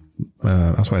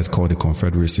 that's why it's called the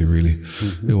Confederacy, really.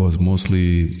 It was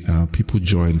mostly, people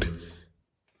joined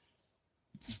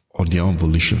on their own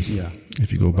volition. Yeah.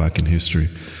 If you go back in history.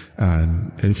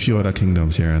 And a few other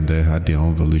kingdoms here and there had their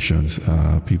own volitions.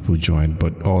 People joined,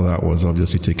 but all that was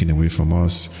obviously taken away from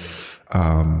us.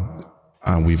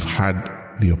 And we've had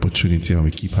the opportunity, and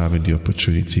we keep having the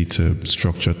opportunity to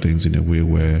structure things in a way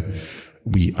where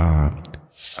we are,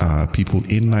 people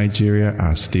in Nigeria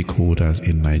are stakeholders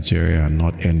in Nigeria and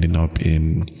not ending up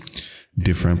in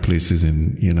different places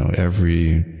in,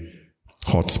 every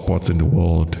hot spot in the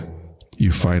world.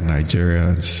 You find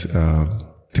Nigerians,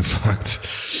 in fact,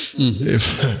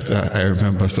 I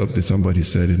remember something somebody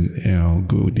said in,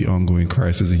 the ongoing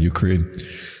crisis in Ukraine.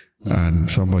 And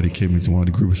somebody came into one of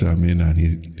the groups I'm in, and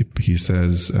he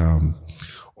says,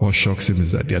 what shocks him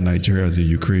is that they're Nigerians in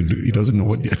Ukraine. He doesn't know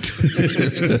what they're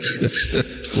doing.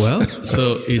 Well,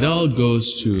 so it all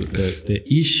goes to the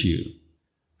issue,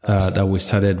 that we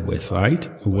started with, right?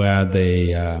 Where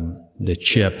the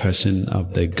chairperson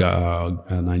of the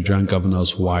Nigerian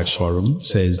Governors' Wives Forum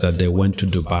says that they went to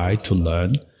Dubai to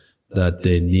learn that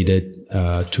they needed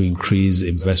to increase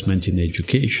investment in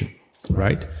education,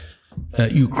 right?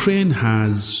 Ukraine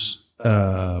has,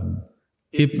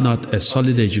 if not a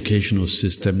solid educational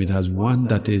system, it has one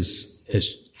that is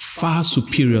far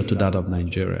superior to that of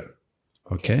Nigeria,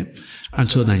 okay? And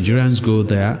so Nigerians go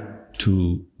there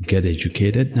to get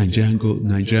educated.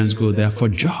 Nigerians go there for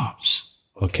jobs.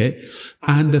 Okay.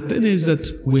 And the thing is that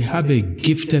we have a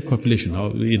gifted population.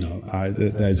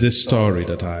 There's this story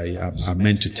that I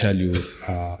meant to tell you,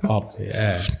 up the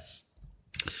air.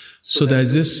 So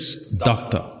there's this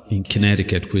doctor in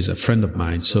Connecticut who is a friend of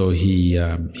mine. So he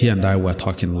and I were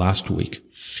talking last week.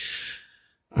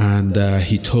 And,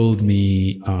 he told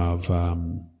me of,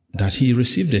 that he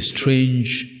received a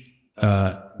strange,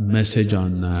 message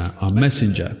on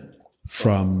Messenger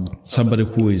from somebody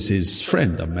who is his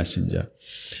friend on Messenger.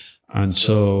 And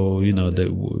so,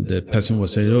 the person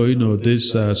was saying,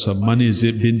 this, some money is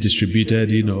being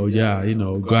distributed, go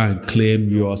and claim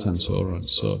yours and so on.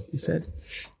 So he said,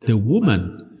 the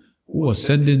woman who was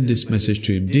sending this message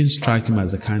to him didn't strike him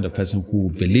as the kind of person who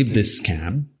believed this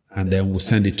scam and then will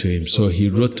send it to him. So he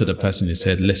wrote to the person, he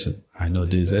said, listen, I know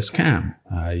this is a scam.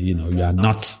 You are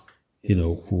not,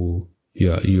 you've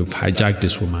hijacked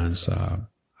this woman's,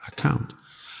 account.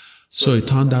 So it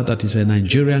turned out that he's a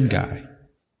Nigerian guy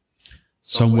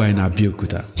somewhere in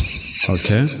Abeokuta,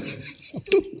 okay,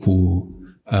 who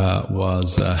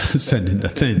was sending the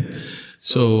thing.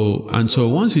 So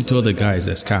once he told the guy it's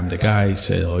a scam, the guy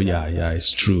said, oh yeah,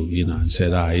 it's true, and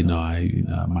said,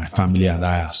 my family and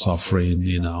I are suffering,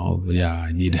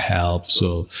 I need help.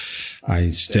 So I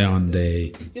stay on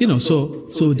the,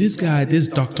 so this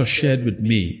doctor shared with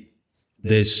me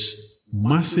this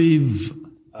massive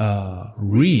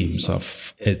reams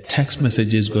of text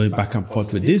messages going back and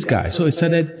forth with this guy. So he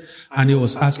said it, and he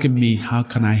was asking me, how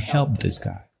can I help this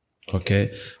guy?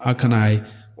 Okay.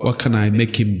 what can I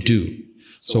make him do?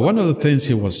 So one of the things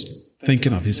he was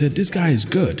thinking of, he said, this guy is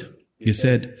good. He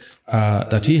said,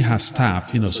 that he has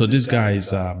staff, so this guy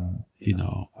is,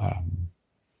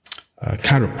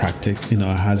 chiropractic,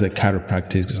 has a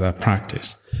chiropractic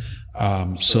practice.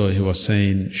 So he was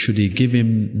saying, should he give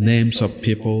him names of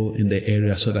people in the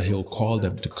area so that he'll call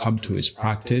them to come to his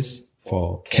practice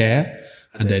for care,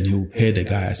 and then he'll pay the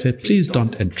guy. I said, please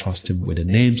don't entrust him with the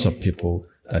names of people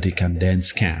that he can then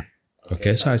scam.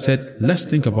 Okay, so I said, let's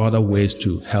think of other ways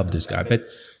to help this guy. But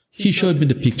he showed me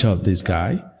the picture of this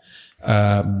guy.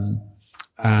 So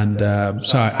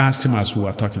I asked him as we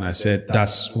were talking, I said,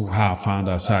 that's how I found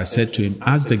out. So I said to him,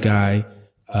 ask the guy,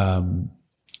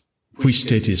 which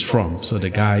state he's from. So the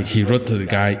guy, he wrote to the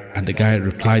guy, and the guy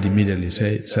replied immediately,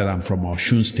 said, I'm from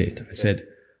Osun State. I said,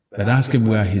 but ask him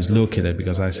where he's located,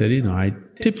 because I said, I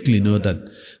typically know that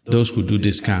those who do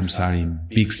these scams are in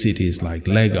big cities like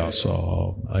Lagos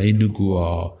or Enugu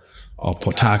or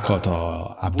Port Harcourt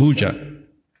or Abuja.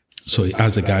 So he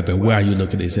asked the guy, but where are you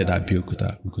located? He said,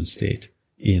 Abeokuta, Ogun State,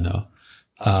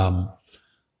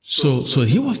 So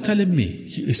he was telling me,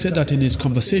 he said that in his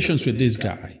conversations with this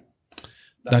guy,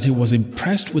 that he was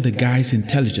impressed with the guy's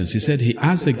intelligence. He said he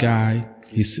asked the guy,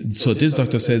 so this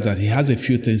doctor says that he has a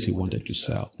few things he wanted to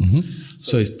sell. Mm-hmm.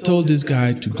 So he told this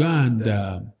guy to go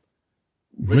and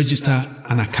register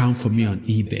an account for me on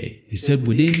eBay. He said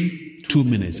within 2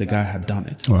 minutes, the guy had done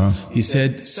it. Wow. He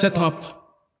said, set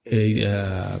up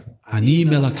an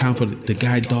email account for the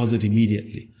guy does it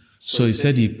immediately. So he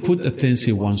said he put the things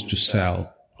he wants to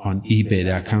sell on eBay,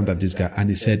 the account that this guy, and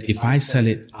he said, if I sell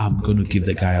it, I'm going to give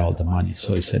the guy all the money.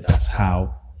 So he said that's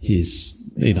how he's,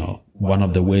 one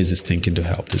of the ways he's thinking to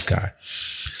help this guy.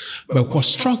 But what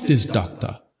struck this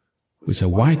doctor, who's a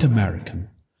white American,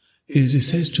 is he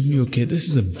says to me, okay, this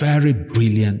is a very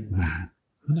brilliant man.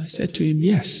 And I said to him,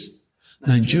 yes,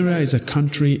 Nigeria is a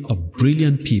country of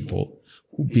brilliant people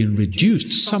who've been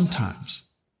reduced sometimes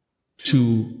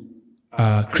to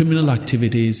criminal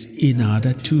activities in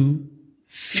order to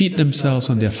feed themselves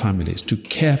and their families, to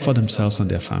care for themselves and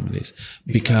their families,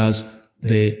 because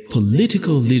the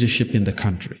political leadership in the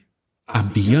country,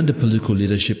 and beyond the political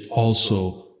leadership,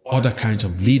 also other kinds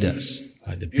of leaders,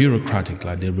 like the bureaucratic,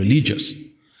 like the religious,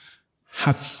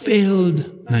 have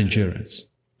failed Nigerians.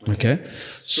 Okay?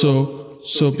 So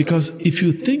because if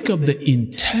you think of the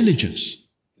intelligence,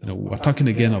 we're talking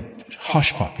again of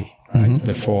hush puppy, right, mm-hmm.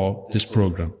 before this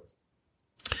program.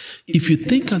 If you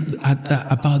think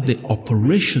about the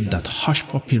operation that Hush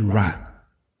Puppy ran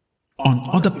on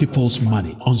other people's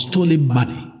money, on stolen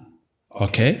money,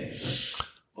 okay?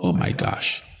 Oh my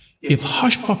gosh. If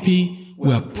Hush Puppy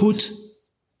were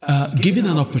given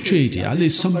an opportunity, at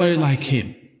least somebody like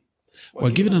him,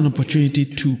 were given an opportunity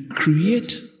to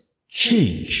create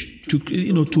change,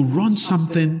 to run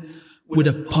something with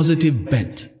a positive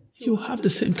bent, you have the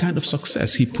same kind of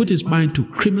success. He put his mind to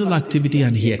criminal activity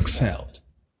and he excelled.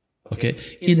 Okay.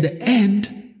 In the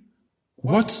end,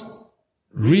 what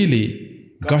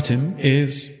really got him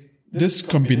is this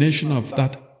combination of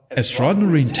that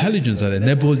extraordinary intelligence that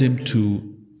enabled him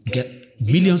to get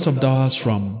millions of dollars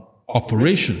from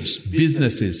operations,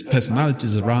 businesses,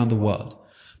 personalities around the world.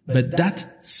 But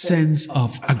that sense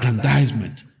of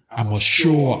aggrandizement, I must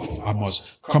show off, I must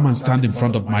come and stand in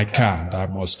front of my car, and I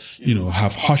must,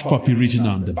 have Hush Puppy written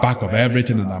on the back of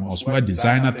everything, and I must wear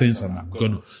designer things, and I'm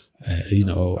going to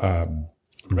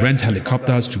rent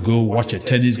helicopters to go watch a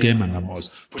tennis game, and I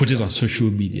must put it on social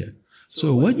media.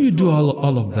 So when you do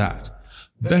all of that,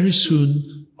 very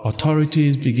soon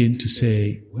authorities begin to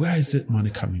say, where is that money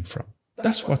coming from?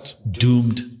 That's what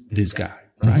doomed this guy,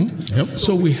 right? Mm-hmm. Yep.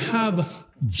 So we have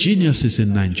geniuses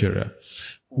in Nigeria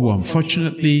who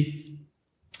unfortunately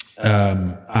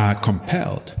are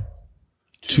compelled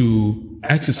to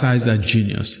exercise that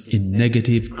genius in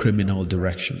negative criminal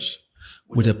directions.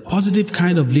 With a positive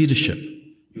kind of leadership,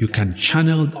 you can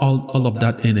channel all of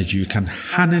that energy. You can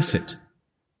harness it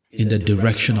in the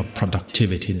direction of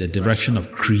productivity, in the direction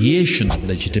of creation of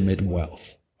legitimate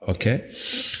wealth. Okay?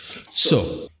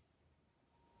 So,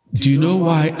 do you know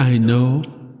why I know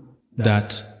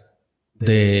that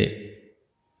the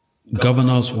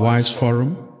Governors' Wives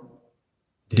Forum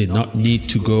did not need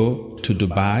to go to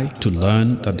Dubai to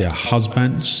learn that their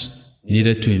husbands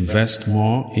needed to invest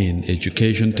more in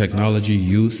education, technology,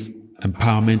 youth,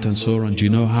 empowerment, and so on? Do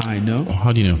you know how I know?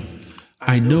 How do you know?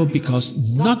 I know because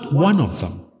not one of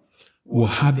them will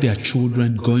have their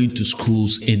children going to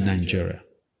schools in Nigeria.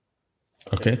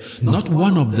 Okay? Not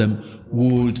one of them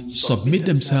would submit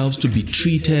themselves to be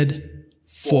treated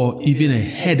for even a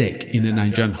headache in a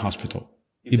Nigerian hospital.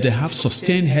 If they have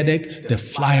sustained headache, they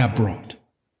fly abroad.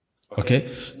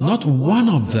 Okay? Not one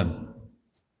of them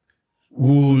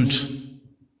would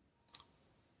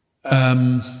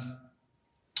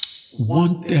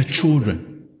want their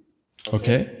children,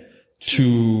 okay,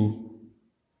 to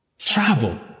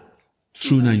travel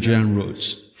through Nigerian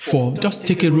roads for just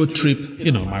take a road trip.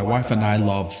 You know, my wife and I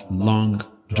love long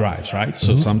drives, right?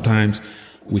 So sometimes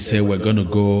we say we're going to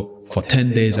go for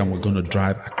 10 days and we're going to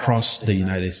drive across the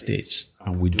United States,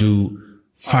 and we do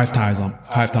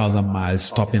 5,000 miles,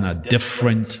 stopping at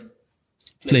different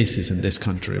places in this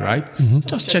country, right?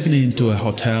 Just checking into a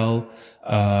hotel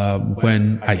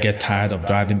when I get tired of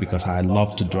driving, because I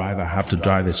love to drive. I have to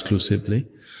drive exclusively.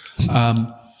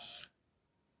 It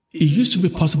used to be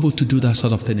possible to do that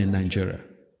sort of thing in Nigeria.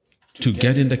 To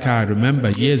get in the car, I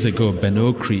remember years ago, Ben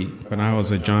Okri, when I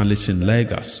was a journalist in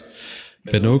Lagos,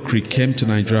 Ben Okri came to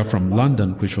Nigeria from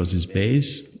London, which was his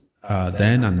base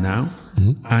then and now,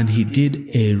 and he did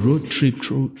a road trip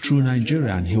through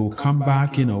Nigeria, and he will come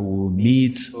back, you know, we'll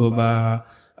meet over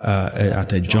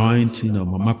at a joint, you know,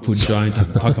 Mama Put joint,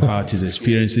 and talk about his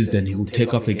experiences. Then he will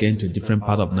take off again to a different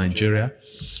part of Nigeria.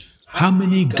 How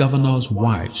many governors'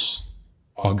 wives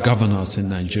or governors in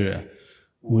Nigeria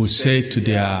will say to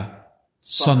their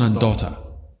son and daughter,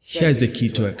 here's the key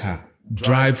to a car,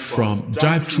 drive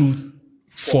through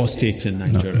 4 states in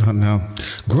Nigeria? No.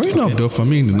 Growing up, though, for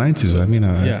me in the 90s, I mean,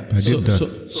 I did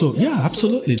that. So yeah,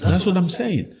 absolutely. That's what I'm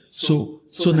saying. So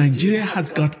Nigeria has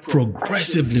got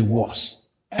progressively worse.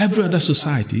 Every other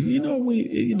society,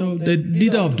 the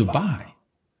leader of Dubai,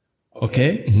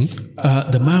 okay,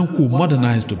 the man who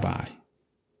modernized Dubai,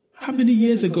 how many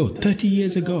years ago? 30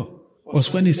 years ago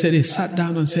was when he sat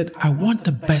down and said, I want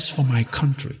the best for my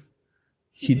country.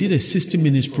 He did a 60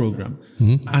 minutes program,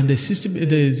 and the 60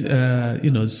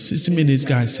 minutes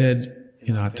guy said,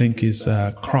 I think it's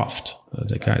Croft,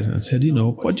 the guy, and said,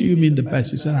 what do you mean the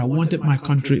best? He said, I wanted my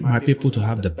country, my people to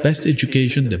have the best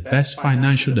education, the best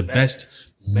financial, the best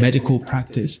medical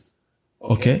practice.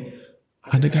 Okay.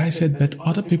 And the guy said, but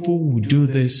other people will do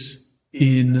this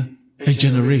in a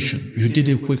generation. You did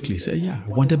it quickly. He said, yeah, I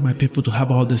wanted my people to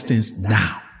have all these things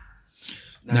now.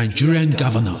 Nigerian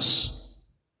governors,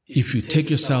 if you take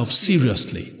yourself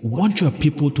seriously, want your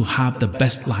people to have the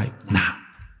best life now.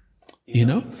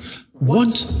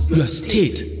 Want your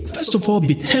state, first of all,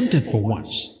 be tempted for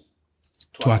once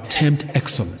to attempt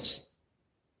excellence.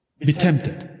 Be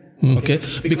tempted. Okay?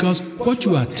 Because what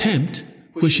you attempt,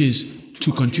 which is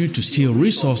to continue to steal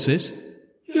resources,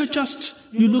 you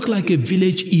look like a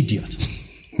village idiot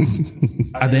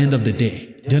at the end of the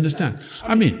day. Do you understand?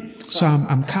 I mean, so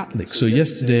I'm Catholic. So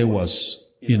yesterday was,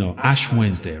 Ash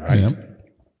Wednesday, right? Yeah.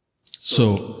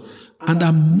 So, and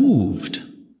I'm moved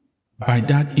by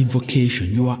that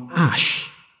invocation. You are ash.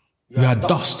 You are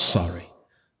dust,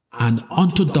 and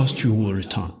unto dust you will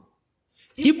return.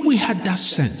 If we had that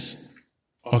sense,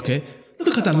 okay,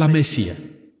 look at Alamesia.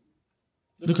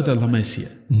 Look at Alamesia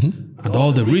and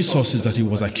all the resources that he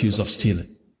was accused of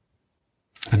stealing.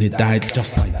 And he died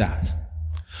just like that.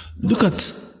 Look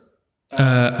at,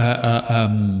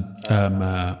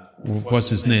 what's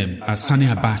his name? Sani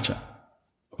Abacha.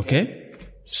 Okay?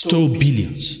 Stole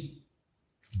billions.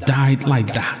 Died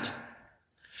like that.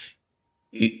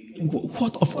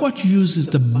 Of what use is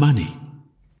the money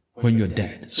when you're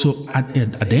dead? So at the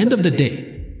end of the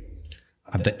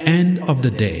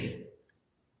day,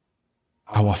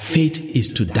 our fate is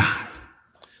to die.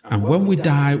 And when we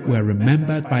die, we're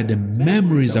remembered by the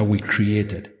memories that we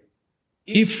created.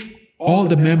 If all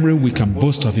the memory we can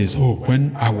boast of is,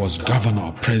 when I was governor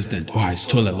or president, I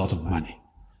stole a lot of money.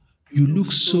 You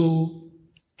look so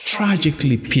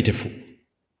tragically pitiful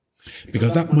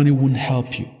because that money wouldn't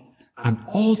help you. And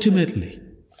ultimately,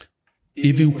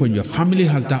 even when your family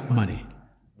has that money,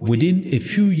 within a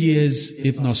few years,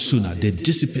 if not sooner, they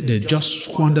dissipate, they just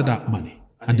squander that money.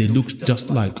 And they look just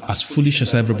like as foolish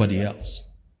as everybody else.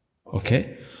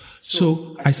 Okay?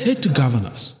 So I said to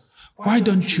governors, why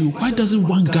doesn't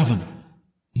one governor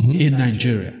in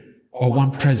Nigeria or one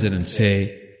president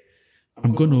say,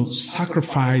 I'm going to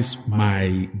sacrifice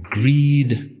my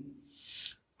greed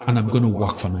and I'm going to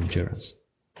work for Nigerians?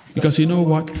 Because you know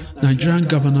what? Nigerian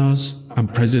governors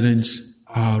and presidents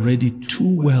are already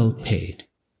too well paid.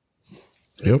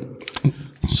 Yep.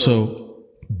 So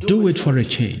do it for a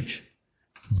change.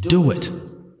 Do it.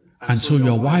 And so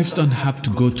your wives don't have to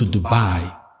go to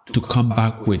Dubai to come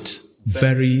back with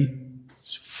very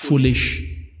foolish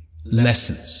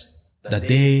lessons that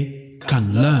they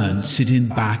can learn sitting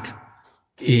back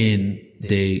in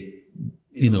the,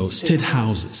 state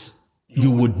houses.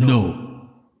 You would know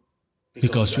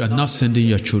because you are not sending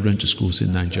your children to schools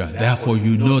in Nigeria. Therefore,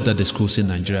 you know that the schools in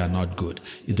Nigeria are not good.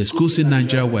 If the schools in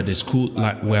Nigeria were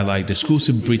like the schools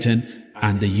in Britain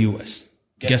and the US,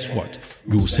 guess what?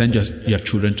 You will send your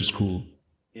children to school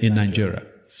in Nigeria.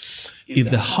 If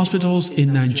the hospitals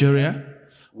in Nigeria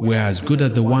were as good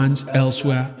as the ones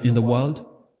elsewhere in the world,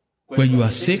 When you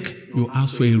are sick, you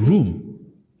ask for a room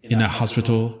in a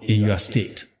hospital in your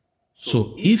state.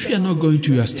 So if you're not going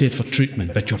to your state for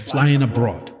treatment, but you're flying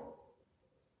abroad,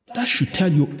 that should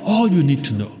tell you all you need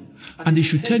to know. And it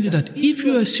should tell you that if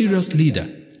you're a serious leader,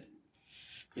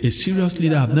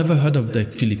 I've never heard of the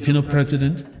Filipino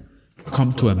president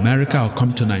come to America or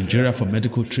come to Nigeria for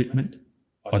medical treatment,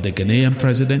 or the Ghanaian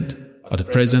president, or the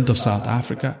president of South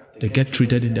Africa. They get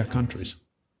treated in their countries.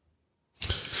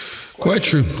 Quite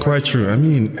true. I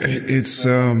mean, it's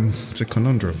a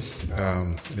conundrum.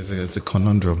 It's a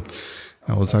conundrum.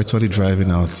 I was actually driving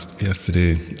out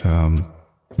yesterday.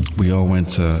 We all went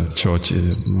to church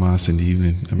in mass in the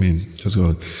evening. I mean, just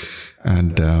go.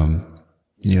 And,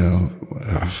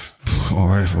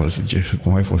 my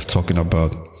wife was talking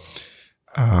about,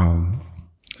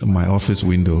 my office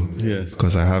window. Yes.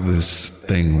 Because I have this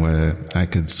thing where I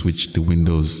can switch the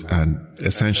windows and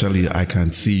essentially I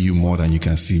can see you more than you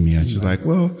can see me. And she's like,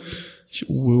 well,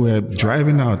 we were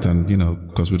driving out and,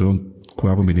 because we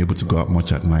haven't been able to go out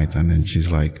much at night. And then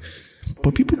she's like,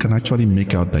 but people can actually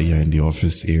make out that you're in the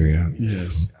office area.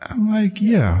 Yes. I'm like,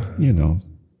 yeah,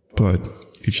 but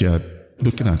if you're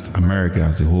looking at America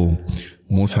as a whole,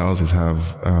 most houses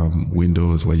have,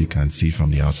 windows where you can see from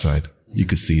the outside. You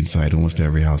could see inside almost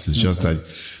every house. It's just that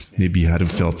maybe you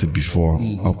hadn't felt it before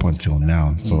up until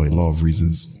now for a lot of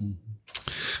reasons.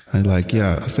 And I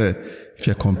said, if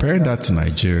you're comparing that to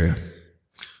Nigeria,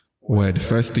 where the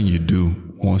first thing you do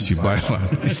once you buy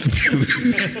land is to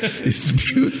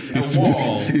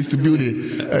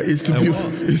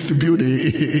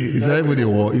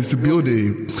build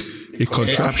a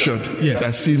contraption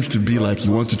that seems to be like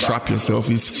you want to trap yourself.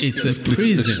 It's a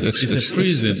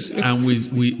prison. And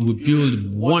we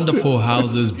build wonderful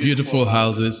houses, beautiful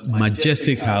houses,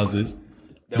 majestic houses.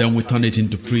 Then we turn it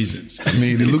into prisons. I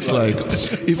mean, it looks like,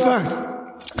 in fact,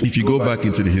 if you go back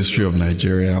into the history of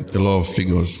Nigeria, a lot of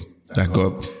figures that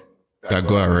got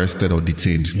arrested or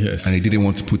detained, yes, and they didn't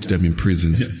want to put them in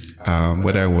prisons. Yes.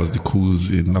 Whether it was the coups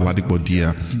in Ladipo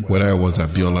Dia, whether it was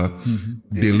Abiola,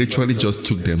 they literally just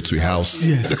took them to a house.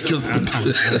 Yes. Just and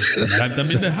had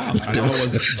them in the house. And I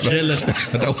was jealous.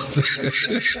 And that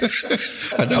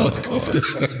was after,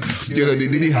 they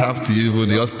didn't have to even,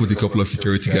 they just put a couple of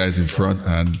security guys in front,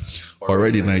 and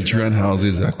already Nigerian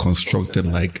houses are constructed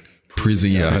like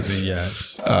prison yards,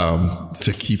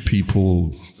 to keep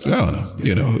people, I don't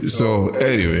know, so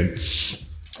anyway,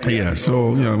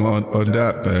 so, on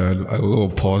that, man, I will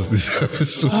pause this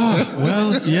episode.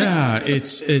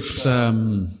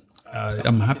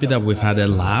 I'm happy that we've had a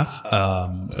laugh,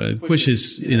 which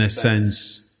is, in a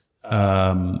sense,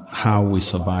 how we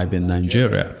survive in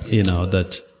Nigeria,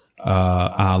 that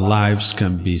our lives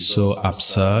can be so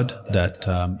absurd that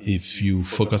if you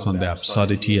focus on the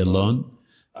absurdity alone,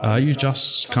 you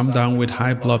just come down with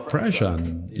high blood pressure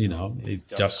and, it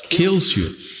just kills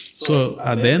you. So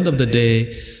at the end of the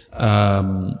day,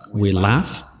 we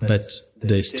laugh, but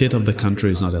the state of the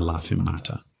country is not a laughing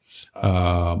matter.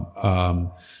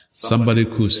 Somebody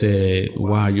could say,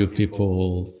 why are you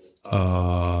people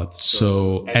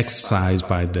so exercised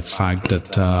by the fact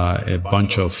that a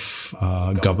bunch of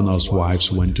governors'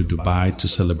 wives went to Dubai to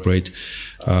celebrate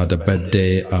the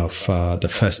birthday of the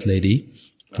First Lady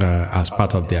as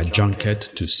part of their junket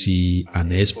to see an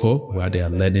expo where they are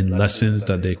learning lessons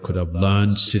that they could have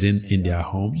learned sitting in their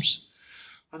homes.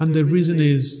 And the reason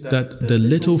is that the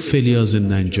little failures in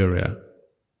Nigeria,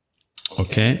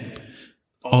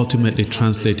 ultimately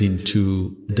translate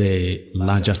into the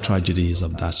larger tragedies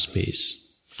of that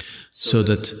space. So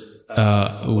that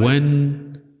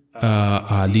when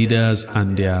our leaders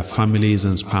and their families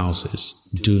and spouses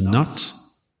do not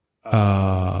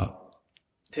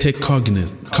take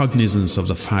cognizance of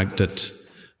the fact that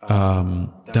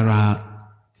there are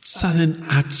certain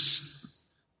acts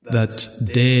that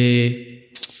they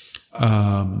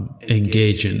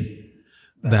engage in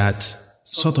that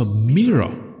sort of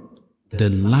mirror the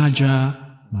larger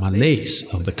malaise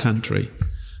of the country,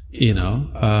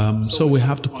 so we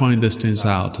have to point these things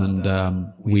out, and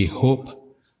we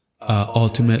hope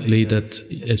ultimately that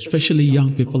especially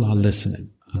young people are listening,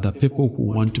 and that people who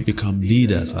want to become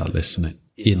leaders are listening.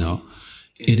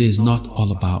 It is not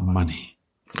all about money.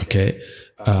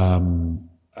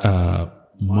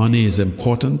 Money is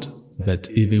important, but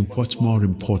even what's more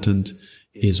important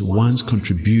is one's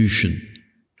contribution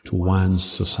to one's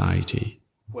society.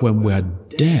 When we are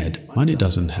dead, money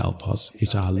doesn't help us.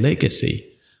 It's our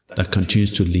legacy that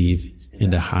continues to live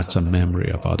in the hearts and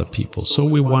memory of other people. So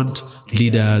we want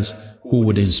leaders who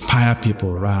would inspire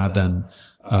people rather than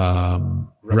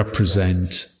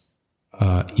represent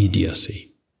idiocy.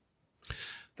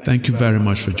 Thank you very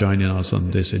much for joining us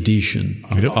on this edition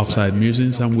of Offside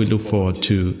Musings, and we look forward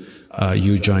to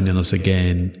you joining us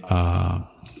again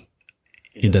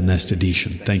in the next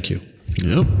edition. Thank you.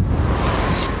 Yep.